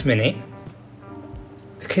 Next minute,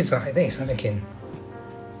 the kids are like this. I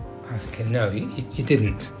was thinking, no, you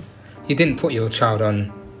didn't. You didn't put your child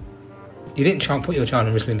on. You didn't try and put your child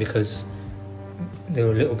on Ritalin because they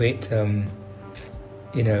were a little bit,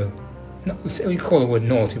 we call the word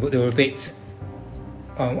naughty, but they were a bit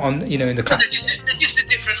in the class. They're just a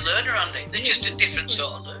different learner, aren't they? They're just a different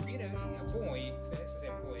sort of learner. A boy, so let's say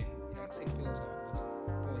a boy, I'm saying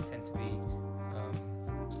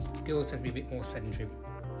girls tend to be a bit more sedentary.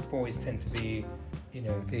 Boys tend to be,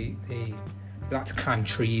 they like to climb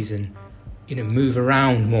trees and, move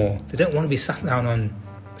around more. They don't want to be sat down on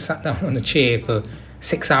a chair for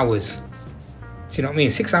 6 hours. Do you know what I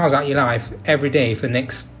mean? 6 hours out of your life every day for the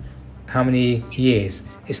next how many years?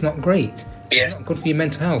 It's not great. Yeah. It's not good for your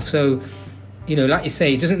mental health. So, like you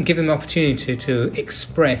say, it doesn't give them the opportunity to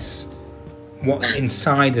express what's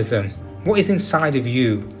inside of them. What is inside of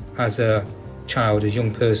you as a child, as a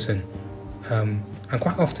young person? And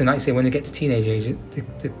quite often, like I say, when they get to teenage age,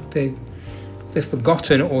 they're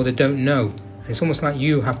forgotten or they don't know. And it's almost like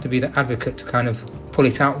you have to be the advocate to kind of pull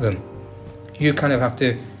it out of them. You kind of have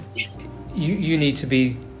to. You need to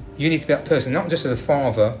be you need to be that person, not just as a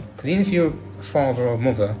father, because even if you're a father or a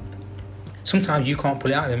mother, sometimes you can't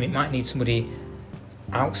pull it out of them. It might need somebody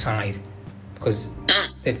outside, because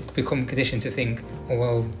they've become conditioned to think, oh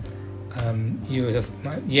well,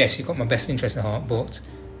 yes, you've got my best interest at heart, but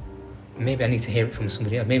maybe I need to hear it from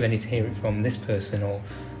somebody else. Maybe I need to hear it from this person, or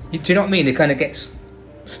do you know what I mean? They kind of get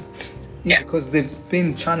because they've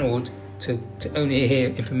been channeled to only hear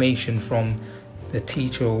information from the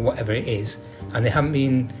teacher or whatever it is, and they haven't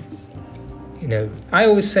been. I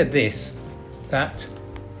always said this, that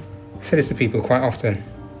I say this to people quite often,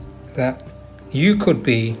 that you could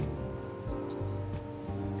be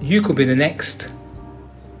the next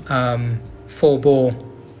 4-ball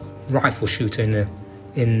rifle shooter in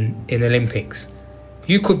the Olympics.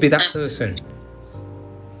 You could be that person.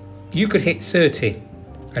 You could hit 30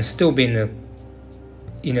 and still be in the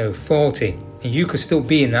 40, and you could still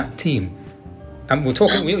be in that team. And we're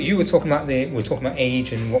talking. You were talking about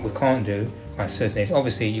age and what we can't do at a certain age.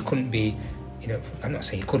 Obviously, you couldn't be. I'm not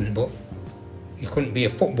saying you couldn't, but you couldn't be a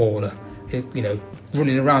footballer.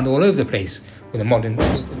 Running around all over the place with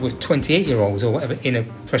 28-year-olds or whatever in a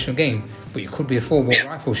professional game. But you could be a 4-ball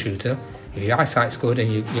rifle shooter if your eyesight's good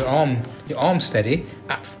and your arm's steady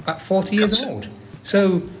at 40 years old.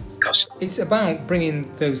 So it's about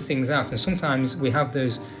bringing those things out, and sometimes we have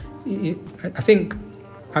those. I think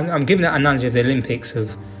I'm giving that analogy of the Olympics,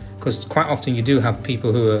 because quite often you do have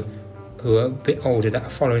people who are a bit older that are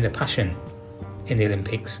following a passion in the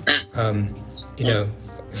Olympics.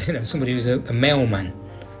 Somebody who's a mailman,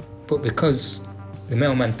 but because the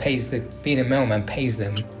mailman being a mailman pays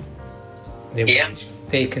them,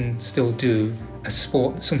 they can still do a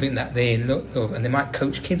sport, something that they love, and they might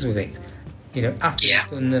coach kids with it. After they've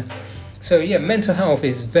done mental health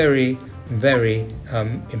is very, very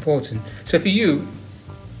important. So for you,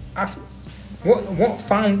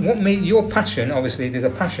 what made your passion? Obviously, there's a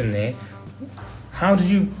passion there. How did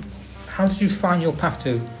you find your path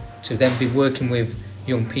to then be working with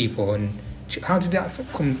young people, and how did that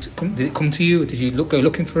come? Did it come to you? Did you go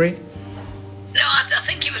looking for it? No, I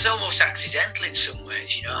think it was almost accidental in some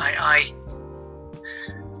ways. I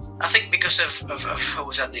think because I've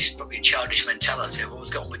always had this probably childish mentality. I've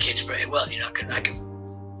always got on with kids pretty well. I can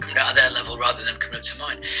come down to their level rather than coming up to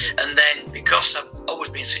mine. And then because I've always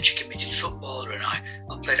been such a committed footballer, and I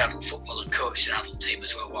played adult football and coached an adult team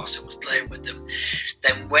as well whilst I was playing with them,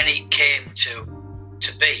 then when it came to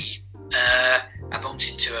be, I bumped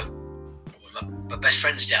into my best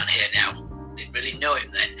friend's down here now. Didn't really know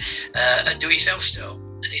him then. At Do It Yourself Store,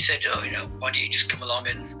 and he said, why don't you just come along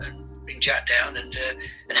and bring Jack down and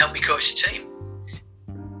help me coach the team?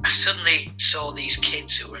 I suddenly saw these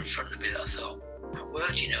kids who were in front of me that I thought, my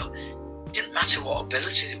word, it didn't matter what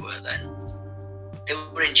ability they were then. They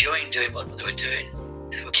were enjoying doing what they were doing.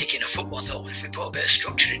 They were kicking a football. I thought, well, if we put a bit of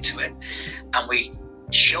structure into it and we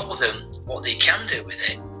show them what they can do with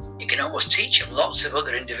it, you can almost teach them lots of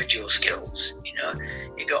other individual skills.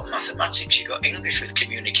 You've got mathematics, you've got English with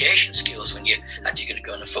communication skills. When you're actually going to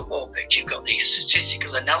go on a football pitch, you've got the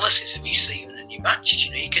statistical analysis of your scene and your matches.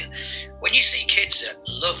 When you see kids that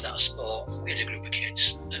love that sport, we had a group of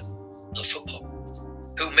kids that love football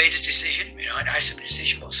who made a decision. I said a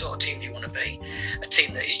decision, what sort of team do you want to be? A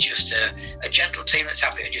team that is just a gentle team that's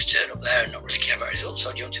happy to just turn up there and not really care about results,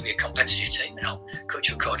 or do you want to be a competitive team? And I'll coach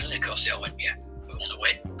you accordingly. Of course, they all went, yeah, we want to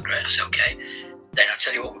win. Great, that's okay. Then I'll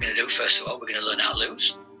tell you what we're going to do. First of all, we're going to learn how to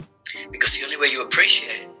lose, because the only way you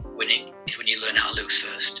appreciate winning is when you learn how to lose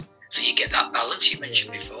first. So you get that balance you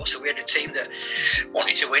mentioned before. So we had a team that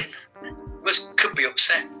wanted to win, could be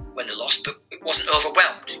upset when they lost, but it wasn't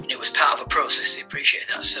overwhelmed. It was part of a process. They appreciated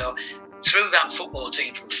that. So through that football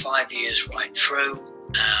team from 5 years right through,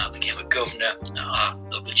 I became a governor at our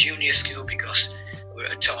local junior school, because we were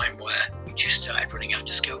at a time where we just started running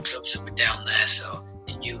after school clubs that were down there. So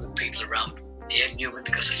they knew that people around here knew me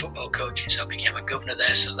because of football coaching. So I became a governor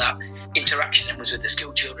there. So that interaction then was with the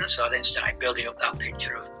school children. So I then started building up that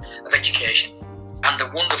picture of education. And the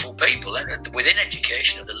wonderful people within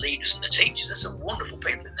education, the leaders and the teachers, there's some wonderful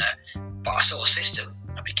people in there. But I saw a system.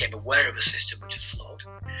 I became aware of a system which was flawed.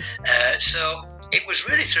 So it was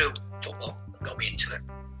really through football that got me into it.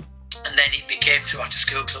 And then it became through after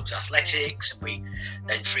school clubs, athletics, and we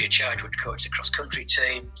then free of charge would coach the cross-country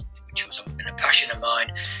team, which was a passion of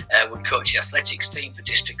mine. Would coach the athletics team for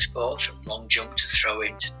district sports, from long jump to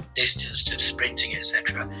throwing to distance to sprinting,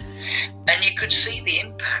 etc. And you could see the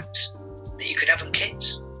impact that you could have on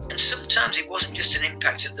kids. And sometimes it wasn't just an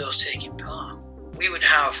impact of those taking part. We would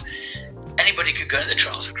have, anybody could go to the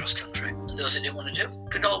trials of cross country, and those that didn't want to do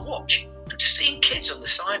could all watch. And to seeing kids on the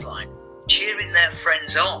sideline cheering their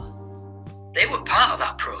friends on, they were part of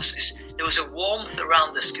that process. there was a warmth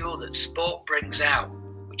around the school that sport brings out,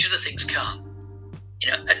 which other things can't.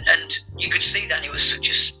 And you could see that, and it was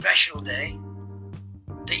such a special day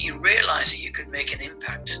that you realised that you could make an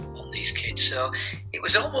impact on these kids. So it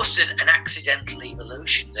was almost an accidental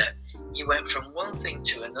evolution, that you went from one thing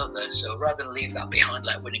to another. So rather than leave that behind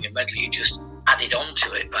like winning a medal, you just added on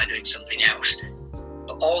to it by doing something else.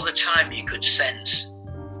 But all the time you could sense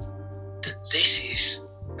that this is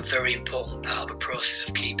a very important part of the process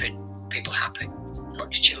of keeping people happy, not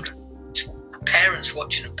just children. It's parents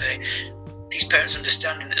watching them play. These parents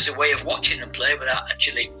understanding it as a way of watching them play without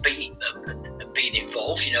actually beating them and being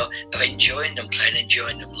involved, of enjoying them play and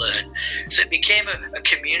enjoying them learn. So it became a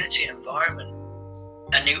community environment.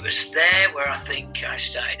 And it was there where I think I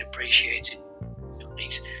started appreciating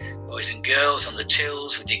these boys and girls on the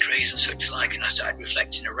tills with degrees and such like, and I started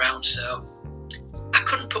reflecting around. So I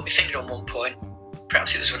couldn't put my finger on one point.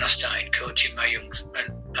 Perhaps it was when I started coaching my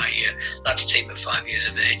lads team at 5 years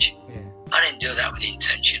of age. Yeah. I didn't do that with the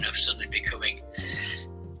intention of suddenly becoming,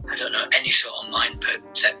 I don't know, any sort of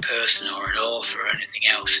mindset person or an author or anything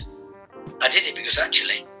else. I did it because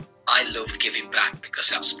actually I loved giving back, because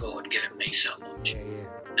that sport had given me so much.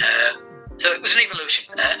 So it was an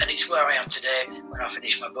evolution, and it's where I am today. When I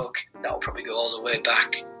finish my book, that'll probably go all the way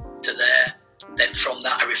back to there. Then from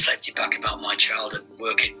that, I reflected back about my childhood and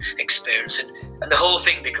working experience, and the whole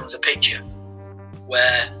thing becomes a picture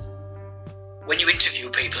where, when you interview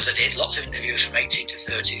people, as I did, lots of interviews from 18 to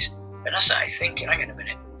 30s, and I started thinking, hang on a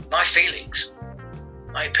minute, my feelings,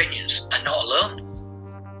 my opinions are not alone.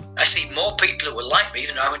 I see more people who were like me,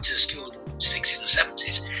 even though I went to school in the 60s and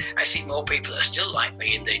 70s. I see more people that are still like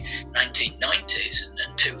me in the 1990s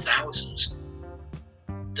and 2000s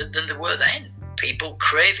than there were then. People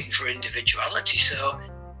craving for individuality. So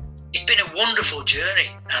it's been a wonderful journey,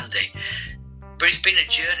 Andy. But it's been a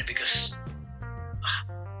journey because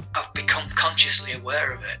I've become consciously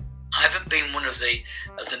aware of it. I haven't been one of the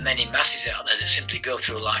many masses out there that simply go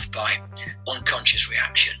through life by unconscious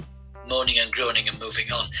reaction, moaning and groaning and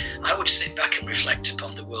moving on. I would sit back and reflect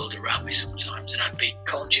upon the world around me sometimes, and I'd be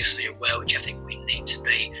consciously aware, which I think we need to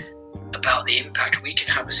be, about the impact we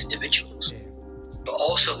can have as individuals, but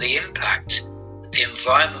also the impact that the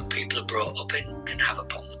environment people are brought up in can have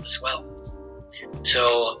upon them as well.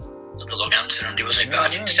 So the long answer, Andy, wasn't it? But I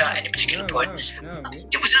didn't start at any particular point.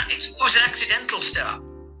 It was an accidental start,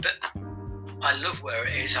 but I love where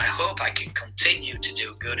it is. I hope I can continue to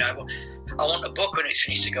do good. I want a book when it's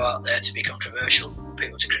finished to go out there to be controversial,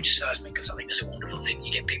 people to criticise me, because I think it's a wonderful thing.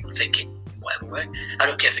 You get people thinking in whatever way. I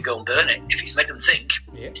don't care if they go and burn it. If it's made them think,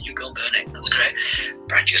 and you go and burn it, that's great.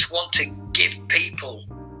 But I just want to give people,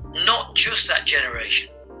 not just that generation,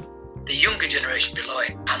 the younger generation below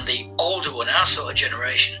it, and the older one, our sort of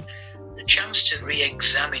generation, the chance to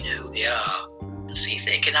re-examine who they are and see if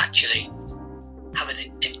they can actually have an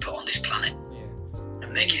input on this planet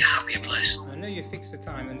and make it a happier place. I know you're fixed for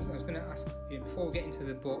time, and I was going to ask you, before we get into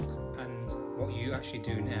the book and what you actually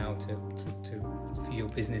do now for your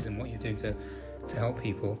business and what you're doing to help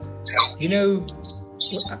people.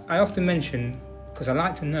 I often mention, because I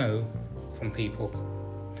like to know from people,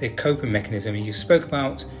 their coping mechanism. You spoke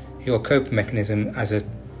about your coping mechanism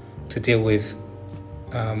to deal with,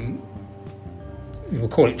 we'll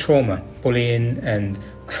call it trauma, bullying, and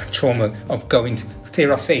trauma of going to,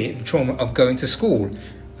 dare I say it, trauma of going to school,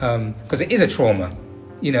 because it is a trauma.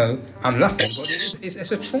 I'm laughing, but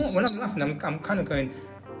it's a trauma. When I'm laughing, I'm kind of going,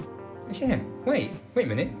 yeah, wait a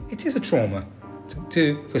minute, it is a trauma.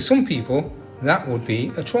 For some people, that would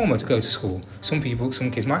be a trauma to go to school. Some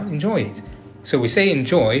kids might enjoy it. So we say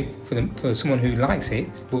enjoy for someone who likes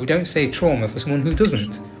it, but we don't say trauma for someone who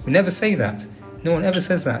doesn't. We never say that. No one ever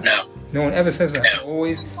says that. No one ever says that. They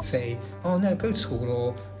always say, oh no, go to school,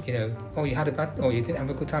 or oh, you didn't have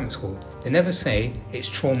a good time at school. They never say it's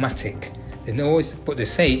traumatic. They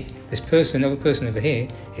say another person over here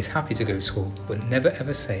is happy to go to school, but never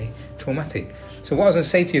ever say traumatic. So what I was going to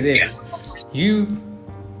say to you there, you,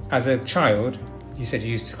 as a child, you said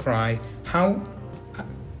you used to cry. How,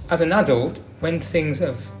 as an adult, when things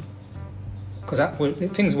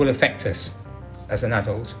things will affect us as an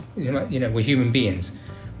adult, we're human beings,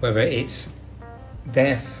 whether it's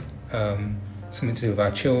death, something to do with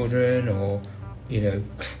our children, or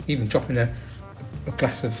even dropping a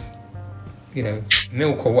glass of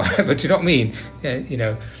milk or whatever. Do you know what I mean?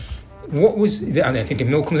 What are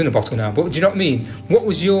milk comes in a bottle now, but do you know what I mean? What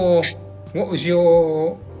are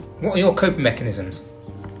your coping mechanisms?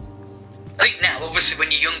 I think now, obviously,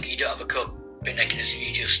 when you're younger, you don't have a coping mechanism.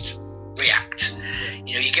 You just react.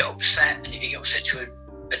 You get upset, and if you get upset to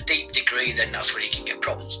a deep degree, then that's where you can get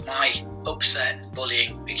problems. My upset and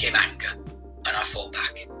bullying became anger, and I fought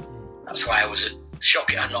back. That's why I was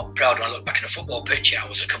shocking. I'm not proud when I look back in a football picture. I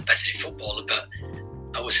was a competitive footballer, but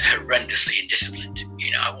I was horrendously indisciplined.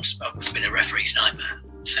 You know, I must have been a referee's nightmare.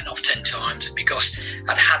 Sent off 10 times because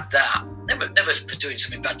I'd had that. Never for doing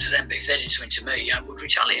something bad to them, but if they did something to me, I would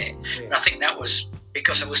retaliate. Yeah. And I think that was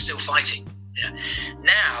because I was still fighting. You know?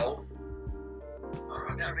 Now,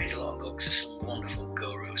 I read a lot of books. There's some wonderful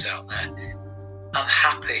gurus out there. I'm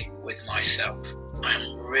happy with myself.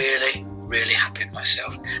 I'm really, really happy with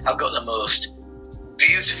myself. I've got the most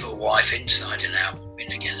beautiful wife inside and out. I've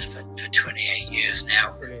been together for 28 years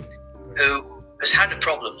now. Brilliant. Who has had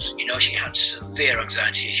problems. You know, she had severe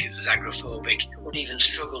anxiety issues, was agoraphobic, would even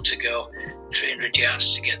struggle to go 300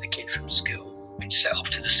 yards to get the kid from school. We'd set off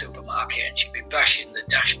to the supermarket and she'd be bashing the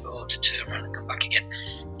dashboard to turn around and come back again.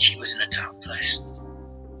 She was in a dark place.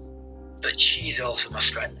 But she's also my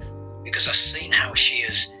strength, because I've seen how she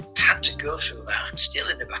has had to go through that, and still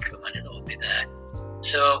in the back of her mind it'll be there.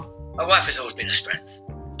 So my wife has always been a strength.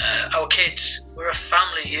 Our kids, we're a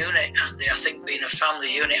family unit, and I think being a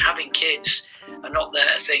family unit, having kids, are not there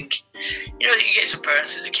to think, you know, you get some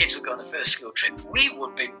parents that the kids would go on the first school trip. We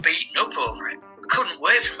would be beaten up over it. We couldn't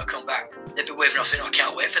wait for them to come back. They'd be waving off saying, I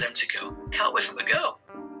can't wait for them to go. Can't wait for them to go.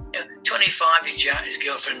 You know, 25, his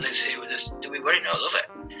girlfriend lives here with us. Do we worry? No, love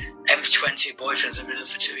it. M's 20, boyfriend's been with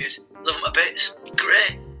us for 2 years. Love them a bit.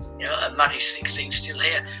 Great. You know, and Maddie's 16, still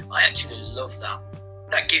here. I actually love that.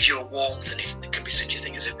 That gives you a warmth, and if there can be such a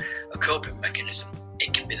thing as a coping mechanism,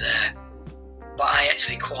 it can be there. But I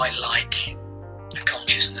actually quite like a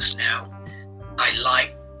consciousness now. I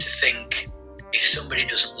like to think if somebody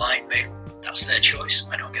doesn't like me, that's their choice.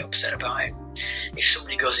 I don't get upset about it. If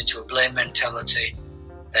somebody goes into a blame mentality,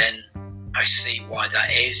 then I see why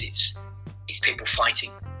that is. It's people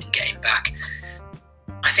fighting and getting back.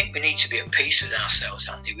 I think we need to be at peace with ourselves,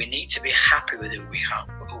 Andy. We need to be happy with who we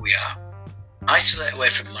are. Isolate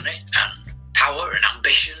away from money and power and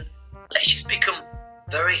ambition. Let's just become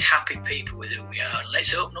very happy people with who we are, and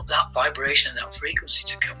let's open up that vibration and that frequency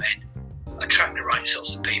to come in, attract the right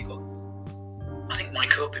sorts of people. I think my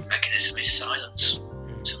coping mechanism is silence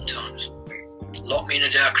sometimes. Lock me in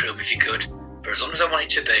a dark room if you could, for as long as I want it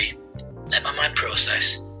to be. Let my mind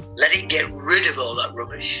process, let it get rid of all that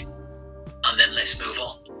rubbish, and then let's move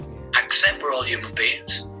on. Accept we're all human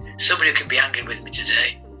beings. Somebody who can be angry with me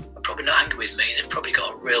today are probably not angry with me. They've probably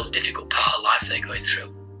got a real difficult part of life they're going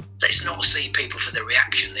through. Let's not see people for the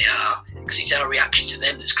reaction they are, because it's our reaction to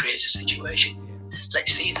them that creates a situation.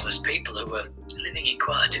 Let's see them as people who are living in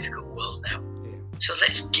quite a difficult world now. So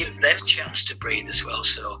let's give them a chance to breathe as well.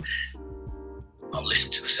 So I'll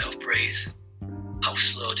listen to myself breathe. I'll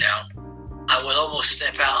slow down. I will almost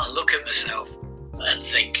step out and look at myself and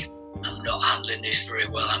think, I'm not handling this very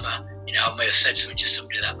well, am I? You know, I may have said something to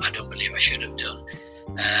somebody that I don't believe I should have done.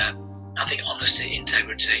 I think honesty,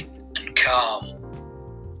 integrity, and calm,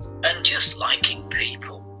 and just liking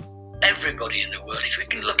people, everybody in the world. If we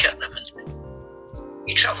can look at them, and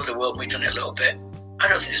you travel the world, we've done it a little bit. I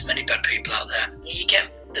don't think there's many bad people out there. You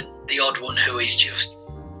get the odd one who is just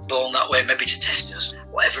born that way, maybe to test us,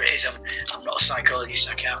 whatever it is. I'm not a psychologist,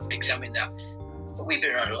 I can't examine that. But we've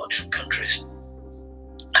been around a lot of different countries,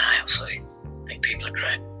 and I absolutely think people are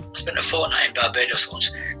great. I spent a fortnight in Barbados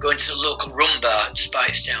once, going to the local rum bar, despite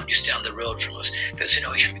it's just down the road from us. People say,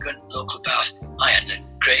 no, you shouldn't be going to local bars. I had the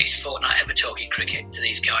greatest fortnight ever talking cricket to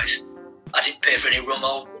these guys. I didn't pay for any rum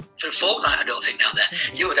all for a fortnight, I don't think, down there.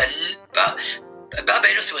 You were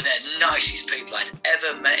Barbados were the nicest people I'd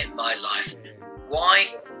ever met in my life.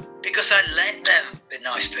 Why? Because I let them be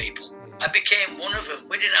nice people. I became one of them.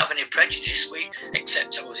 We didn't have any prejudice,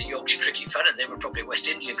 except I was a Yorkshire cricket fan and they were probably a West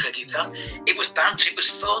Indian cricket fan. It was banter, it was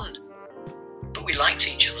fun, but we liked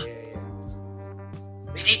each other.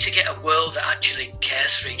 We need to get a world that actually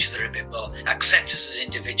cares for each other a bit more, accepts us as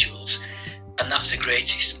individuals, and that's the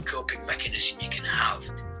greatest coping mechanism you can have,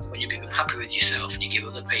 when you become happy with yourself and you give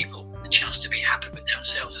other people the chance to be happy with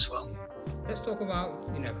themselves as well. Let's talk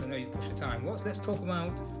about, I know you push the time. Let's talk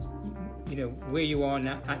about, where you are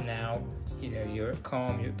at now. You're at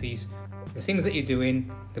calm, you're at peace. The things that you're doing,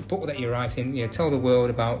 the book that you're writing. Tell the world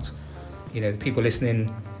about, the people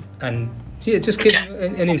listening, and just give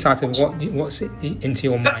an insight of what's into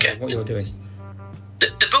your mind, what you're doing.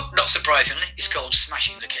 The book, not surprisingly, is called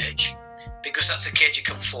Smashing the Cage, because that's a cage of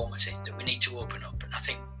conformity that we need to open up. And I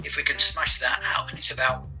think if we can smash that out, and it's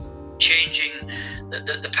about changing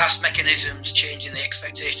the past mechanisms, changing the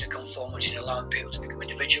expectation of conformity, and allowing people to become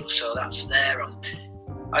individuals. So that's there.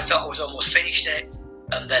 I thought I was almost finished it,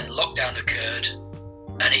 and then lockdown occurred,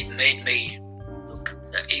 and it made me look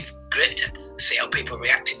even greater to see how people were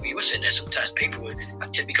reacting. We were saying that sometimes people were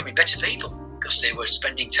actually becoming better people because they were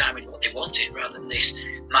spending time with what they wanted rather than this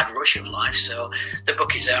mad rush of life. So the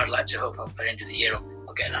book is there. I'd like to hope by the end of the year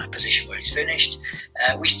I'll get in that position where it's finished.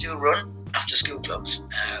 We still run after school clubs.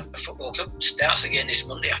 The football club starts again this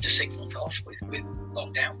Monday after 6 months off with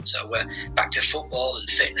lockdown. So we're back to football and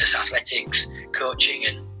fitness, athletics, coaching,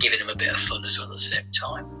 and giving them a bit of fun as well at the same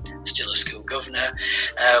time. Still a school governor.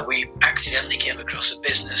 We accidentally came across a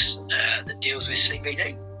business that deals with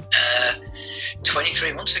CBD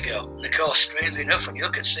 23 months ago. And of course, strangely enough, when you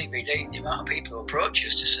look at CBD, the amount of people who approach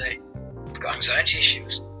us to say, "I've got anxiety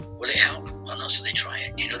issues. Will it help?" Well, no, so they try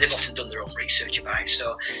it. They've often done their own research about it.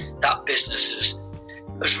 So that business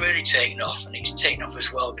has really taken off, and it's taken off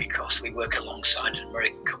as well because we work alongside an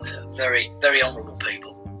American company that are very, very honourable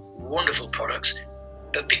people, wonderful products,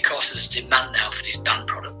 but because there's demand now for this banned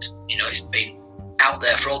product, it's been out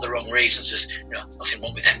there for all the wrong reasons. There's nothing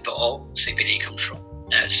wrong with hemp at all. CBD comes from.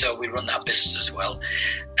 So we run that business as well.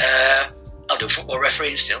 I'll do football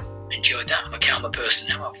refereeing still. Enjoyed that. I'm a calmer person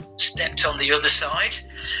now. I've stepped on the other side,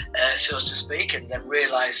 so to speak, and then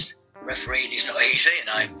realised refereeing is not easy, and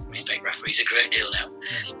I respect referees a great deal now.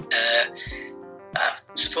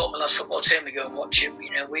 Support my last football team. We go and watch them. We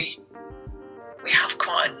have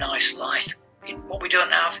quite a nice life. What we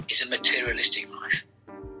don't have is a materialistic life.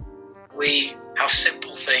 We have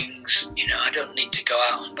simple things. I don't need to go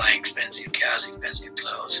out and buy expensive cars, expensive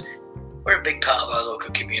clothes. We're a big part of our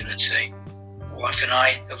local community. My wife and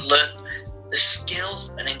I have learnt the skill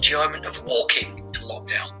and enjoyment of walking in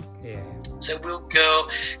lockdown. Yeah. So we'll go.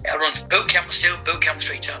 I run boot camp still. Boot camp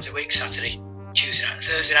 3 times a week: Saturday, Tuesday night, and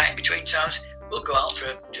Thursday night. In between times, we'll go out for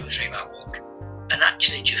a 2 or 3 mile walk and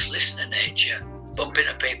actually just listen to nature, bump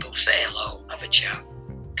into people, say hello, have a chat,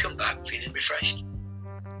 come back feeling refreshed.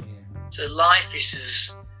 So life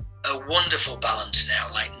is a wonderful balance now,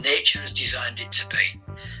 like nature has designed it to be.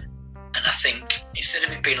 And I think instead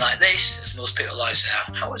of it being like this, as most people's lives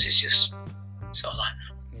are, ours is just sort of like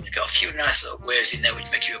that. It's got a few nice little waves in there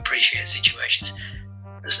which make you appreciate situations.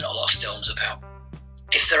 There's not a lot of storms about.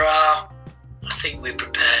 If there are, I think we're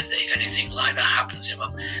prepared that if anything like that happens.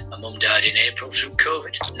 My mum died in April through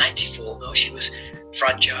COVID, 94 though. She was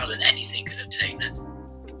fragile and anything could have taken her.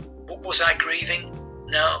 What was I grieving?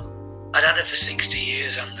 No. I'd had her for 60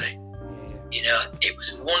 years, Andy. It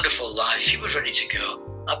was a wonderful life. She was ready to go.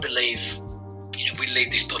 I believe, we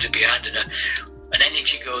leave this body behind, and an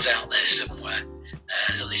energy goes out there somewhere.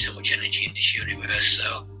 There's only so much energy in this universe,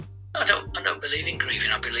 so I don't believe in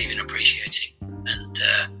grieving. I believe in appreciating. And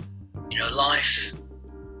life,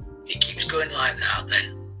 if it keeps going like that,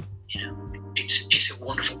 then it's a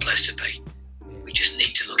wonderful place to be. We just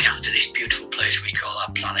need to look after this beautiful place we call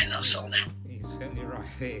our planet. That's all now. You're certainly right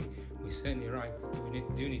there. We're certainly right. We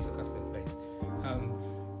do need to look after the place.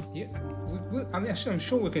 I'm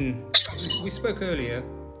sure we can. We spoke earlier,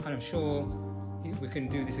 and I'm sure we can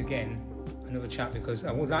do this again, another chat, because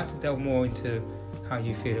I would like to delve more into how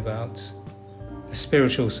you feel about the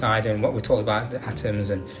spiritual side and what we talked about, the atoms,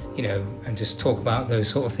 and and just talk about those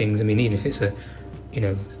sort of things. I mean, even if it's a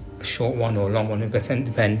short one or a long one, it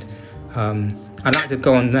depend. I'd like to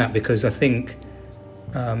go on that because I think.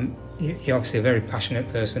 You're obviously a very passionate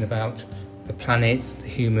person about the planet, the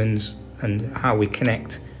humans, and how we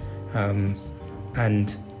connect. And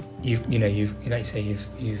you've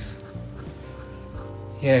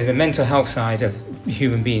the mental health side of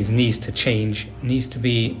human beings needs to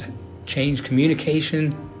be changed.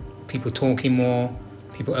 Communication, people talking more,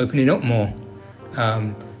 people opening up more.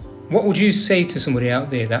 What would you say to somebody out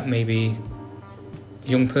there that maybe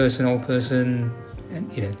young person, old person,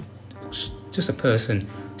 and just a person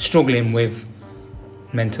struggling with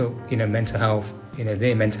mental health,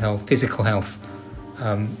 their mental health, physical health,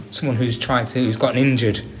 someone who's gotten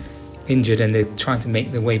injured and they're trying to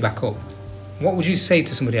make their way back up. What would you say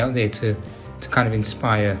to somebody out there to kind of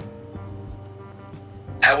inspire?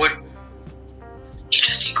 I would.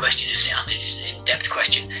 Interesting question, isn't it? It's an in-depth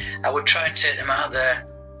question. I would try and take them out of their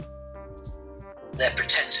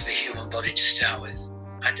pretense of a human body to start with.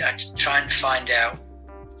 I'd try and find out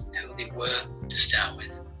who they were to start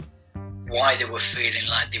with, why they were feeling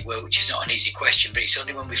like they were, which is not an easy question, but it's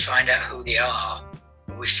only when we find out who they are,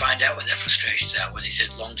 when we find out what their frustrations are, when it's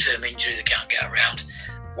a long-term injury they can't get around,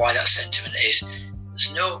 why that sentiment is.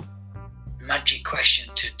 There's no magic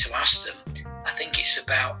question to ask them. I think it's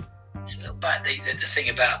about the thing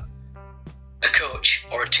about a coach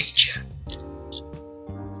or a teacher.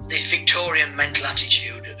 This Victorian mental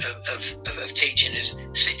attitude of teaching is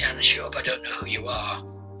sit down and shut up, I don't know who you are,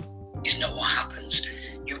 is not what happens.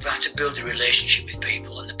 You have to build a relationship with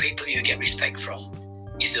people, and the people you get respect from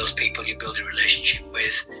is those people you build a relationship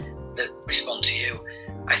with that respond to you.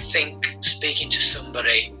 I think speaking to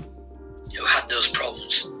somebody who had those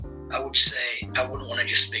problems I would say I wouldn't want to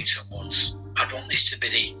just speak to them once. I'd want this to be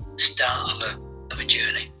the start of a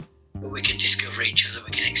journey where we can discover each other,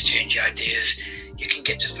 we can exchange ideas, you can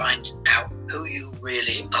get to find out who you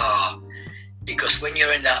really are. Because when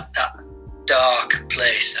you're in that dark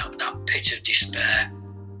place, that pit of despair,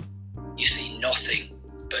 you see nothing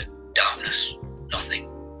but darkness, nothing.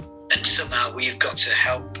 And somehow we've got to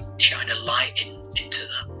help shine a light into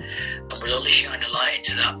that. And we'll only shine a light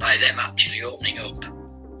into that by them actually opening up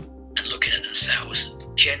and looking at themselves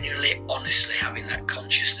and genuinely, honestly having that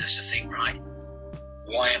consciousness to think, right,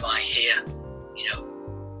 why am I here?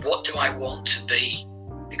 What do I want to be?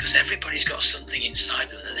 Because everybody's got something inside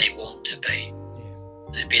them that they want to be.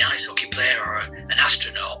 They'd be an ice hockey player or an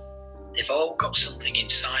astronaut. They've all got something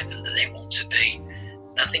inside them that they want to be.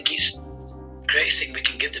 And I think it's the greatest thing we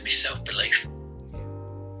can give them is self-belief.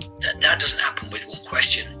 That doesn't happen with one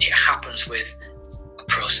question. It happens with a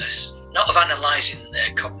process. Not of analysing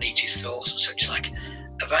their cognitive thoughts and such like,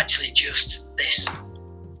 of actually just this.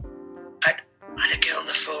 I had a girl on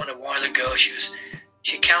the phone a while ago.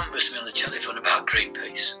 She canvassed me on the telephone about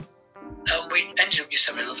Greenpeace. And we ended up just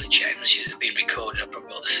having a lovely chat, and she had been recorded. I probably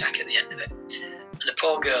got the sack at the end of it. And the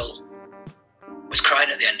poor girl was crying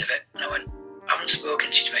at the end of it. And I went, I haven't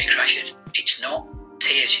spoken to you to make you cry. She said, it's not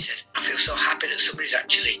tears. She said, I feel so happy that somebody's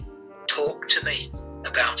actually talked to me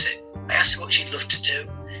about it. I asked her what she'd love to do.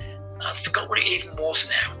 I forgot what it even was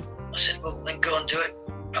now. I said, well, then go and do it.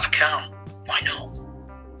 But I can't. Why not?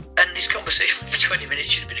 And this conversation for 20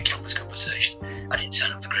 minutes should have been a campus conversation. I didn't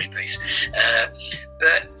sign up for Greenpeace.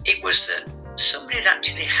 But it was that somebody had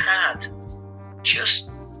actually had just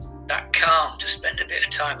that calm to spend a bit of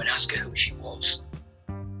time and ask her who she was.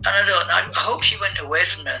 And I hope she went away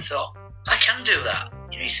from there and thought, I can do that.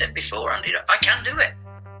 You said before, Andy, I can do it.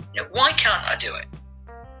 Why can't I do it?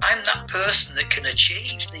 I'm that person that can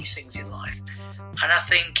achieve these things in life. And I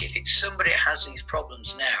think if it's somebody that has these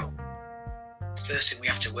problems now, the first thing we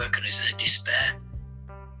have to work on is their despair.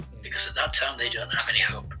 Because at that time they don't have any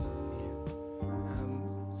hope.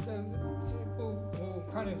 So we'll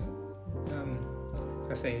kind of,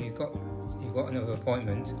 I say you've got another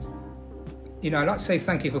appointment. I'd like to say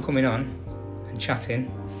thank you for coming on and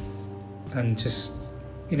chatting, and just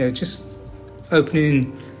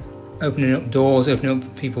opening up doors, opening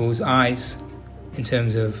up people's eyes in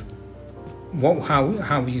terms of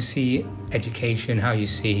how you see education, how you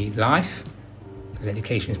see life, because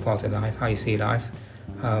education is part of life, how you see life.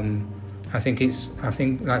 I think,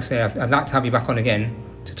 like I say, I'd like to have you back on again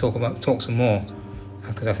to talk some more,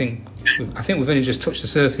 because I think we've only just touched the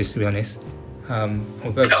surface, to be honest. Andy,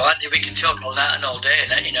 we can talk all that and all day.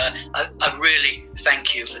 And I really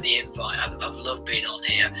thank you for the invite. I've loved being on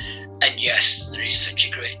here. And yes, there is such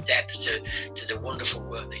a great depth to the wonderful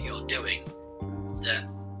work that you're doing. That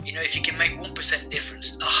if you can make 1%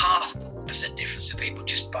 difference, a half 1% difference to people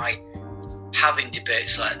just by having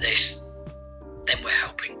debates like this, then we're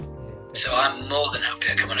helping. So I'm more than happy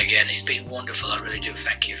to come on again. It's been wonderful. I really do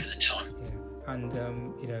thank you for the time.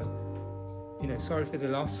 Yeah. And sorry for the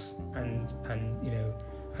loss, and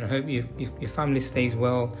I hope your family stays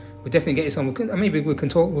well. We'll definitely get this on. Maybe we can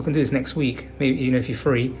talk. We can do this next week. Maybe if you're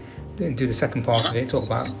free, do the second part of it. Talk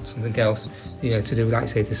about something else. To do, like I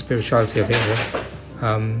say, the spirituality of it.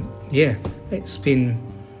 It's been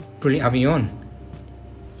brilliant having you on.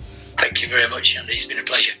 Thank you very much, Andy. It's been a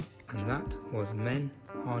pleasure. And that was Men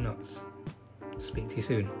Are Nuts. Speak to you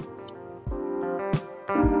soon.